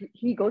because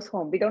he goes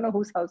home. We don't know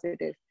whose house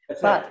it is.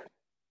 That's but right.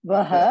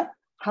 वह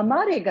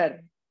हमारे घर,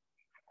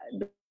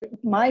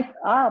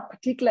 our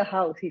particular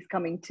house he's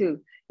coming to.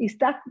 Is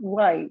that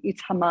why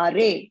it's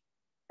हमारे?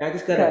 That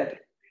is correct.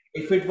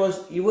 If it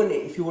was, even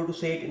if you were to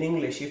say it in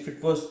English, if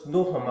it was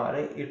no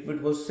हमारे, if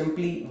it was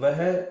simply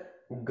वह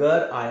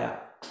घर आया,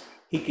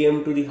 he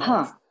came to the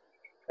house,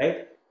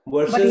 right?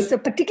 Versus, but it's a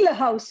particular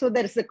house, so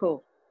there is a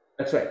ko.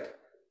 That's right.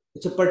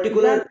 It's a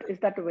particular. Is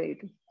that the way?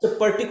 It's a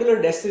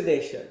particular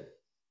destination.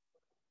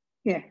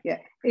 Yeah.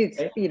 It's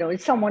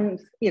it's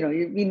someone's.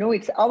 We know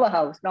it's our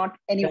house, not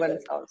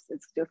anyone's house.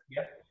 It's just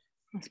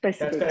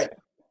specific. That's correct.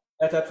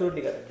 That's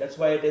absolutely correct. That's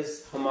why it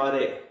is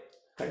हमारे.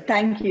 Right?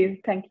 Thank you.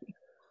 Of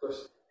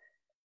course.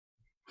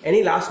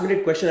 Any last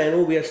minute question? I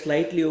know we are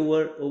slightly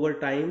over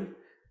time,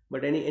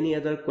 but any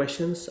other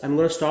questions? I'm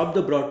going to stop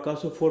the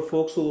broadcast. So for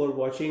folks who are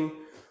watching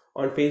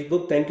on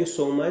Facebook, thank you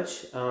so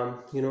much. I'll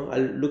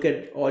look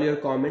at all your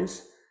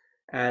comments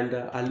and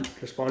I'll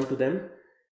respond to them.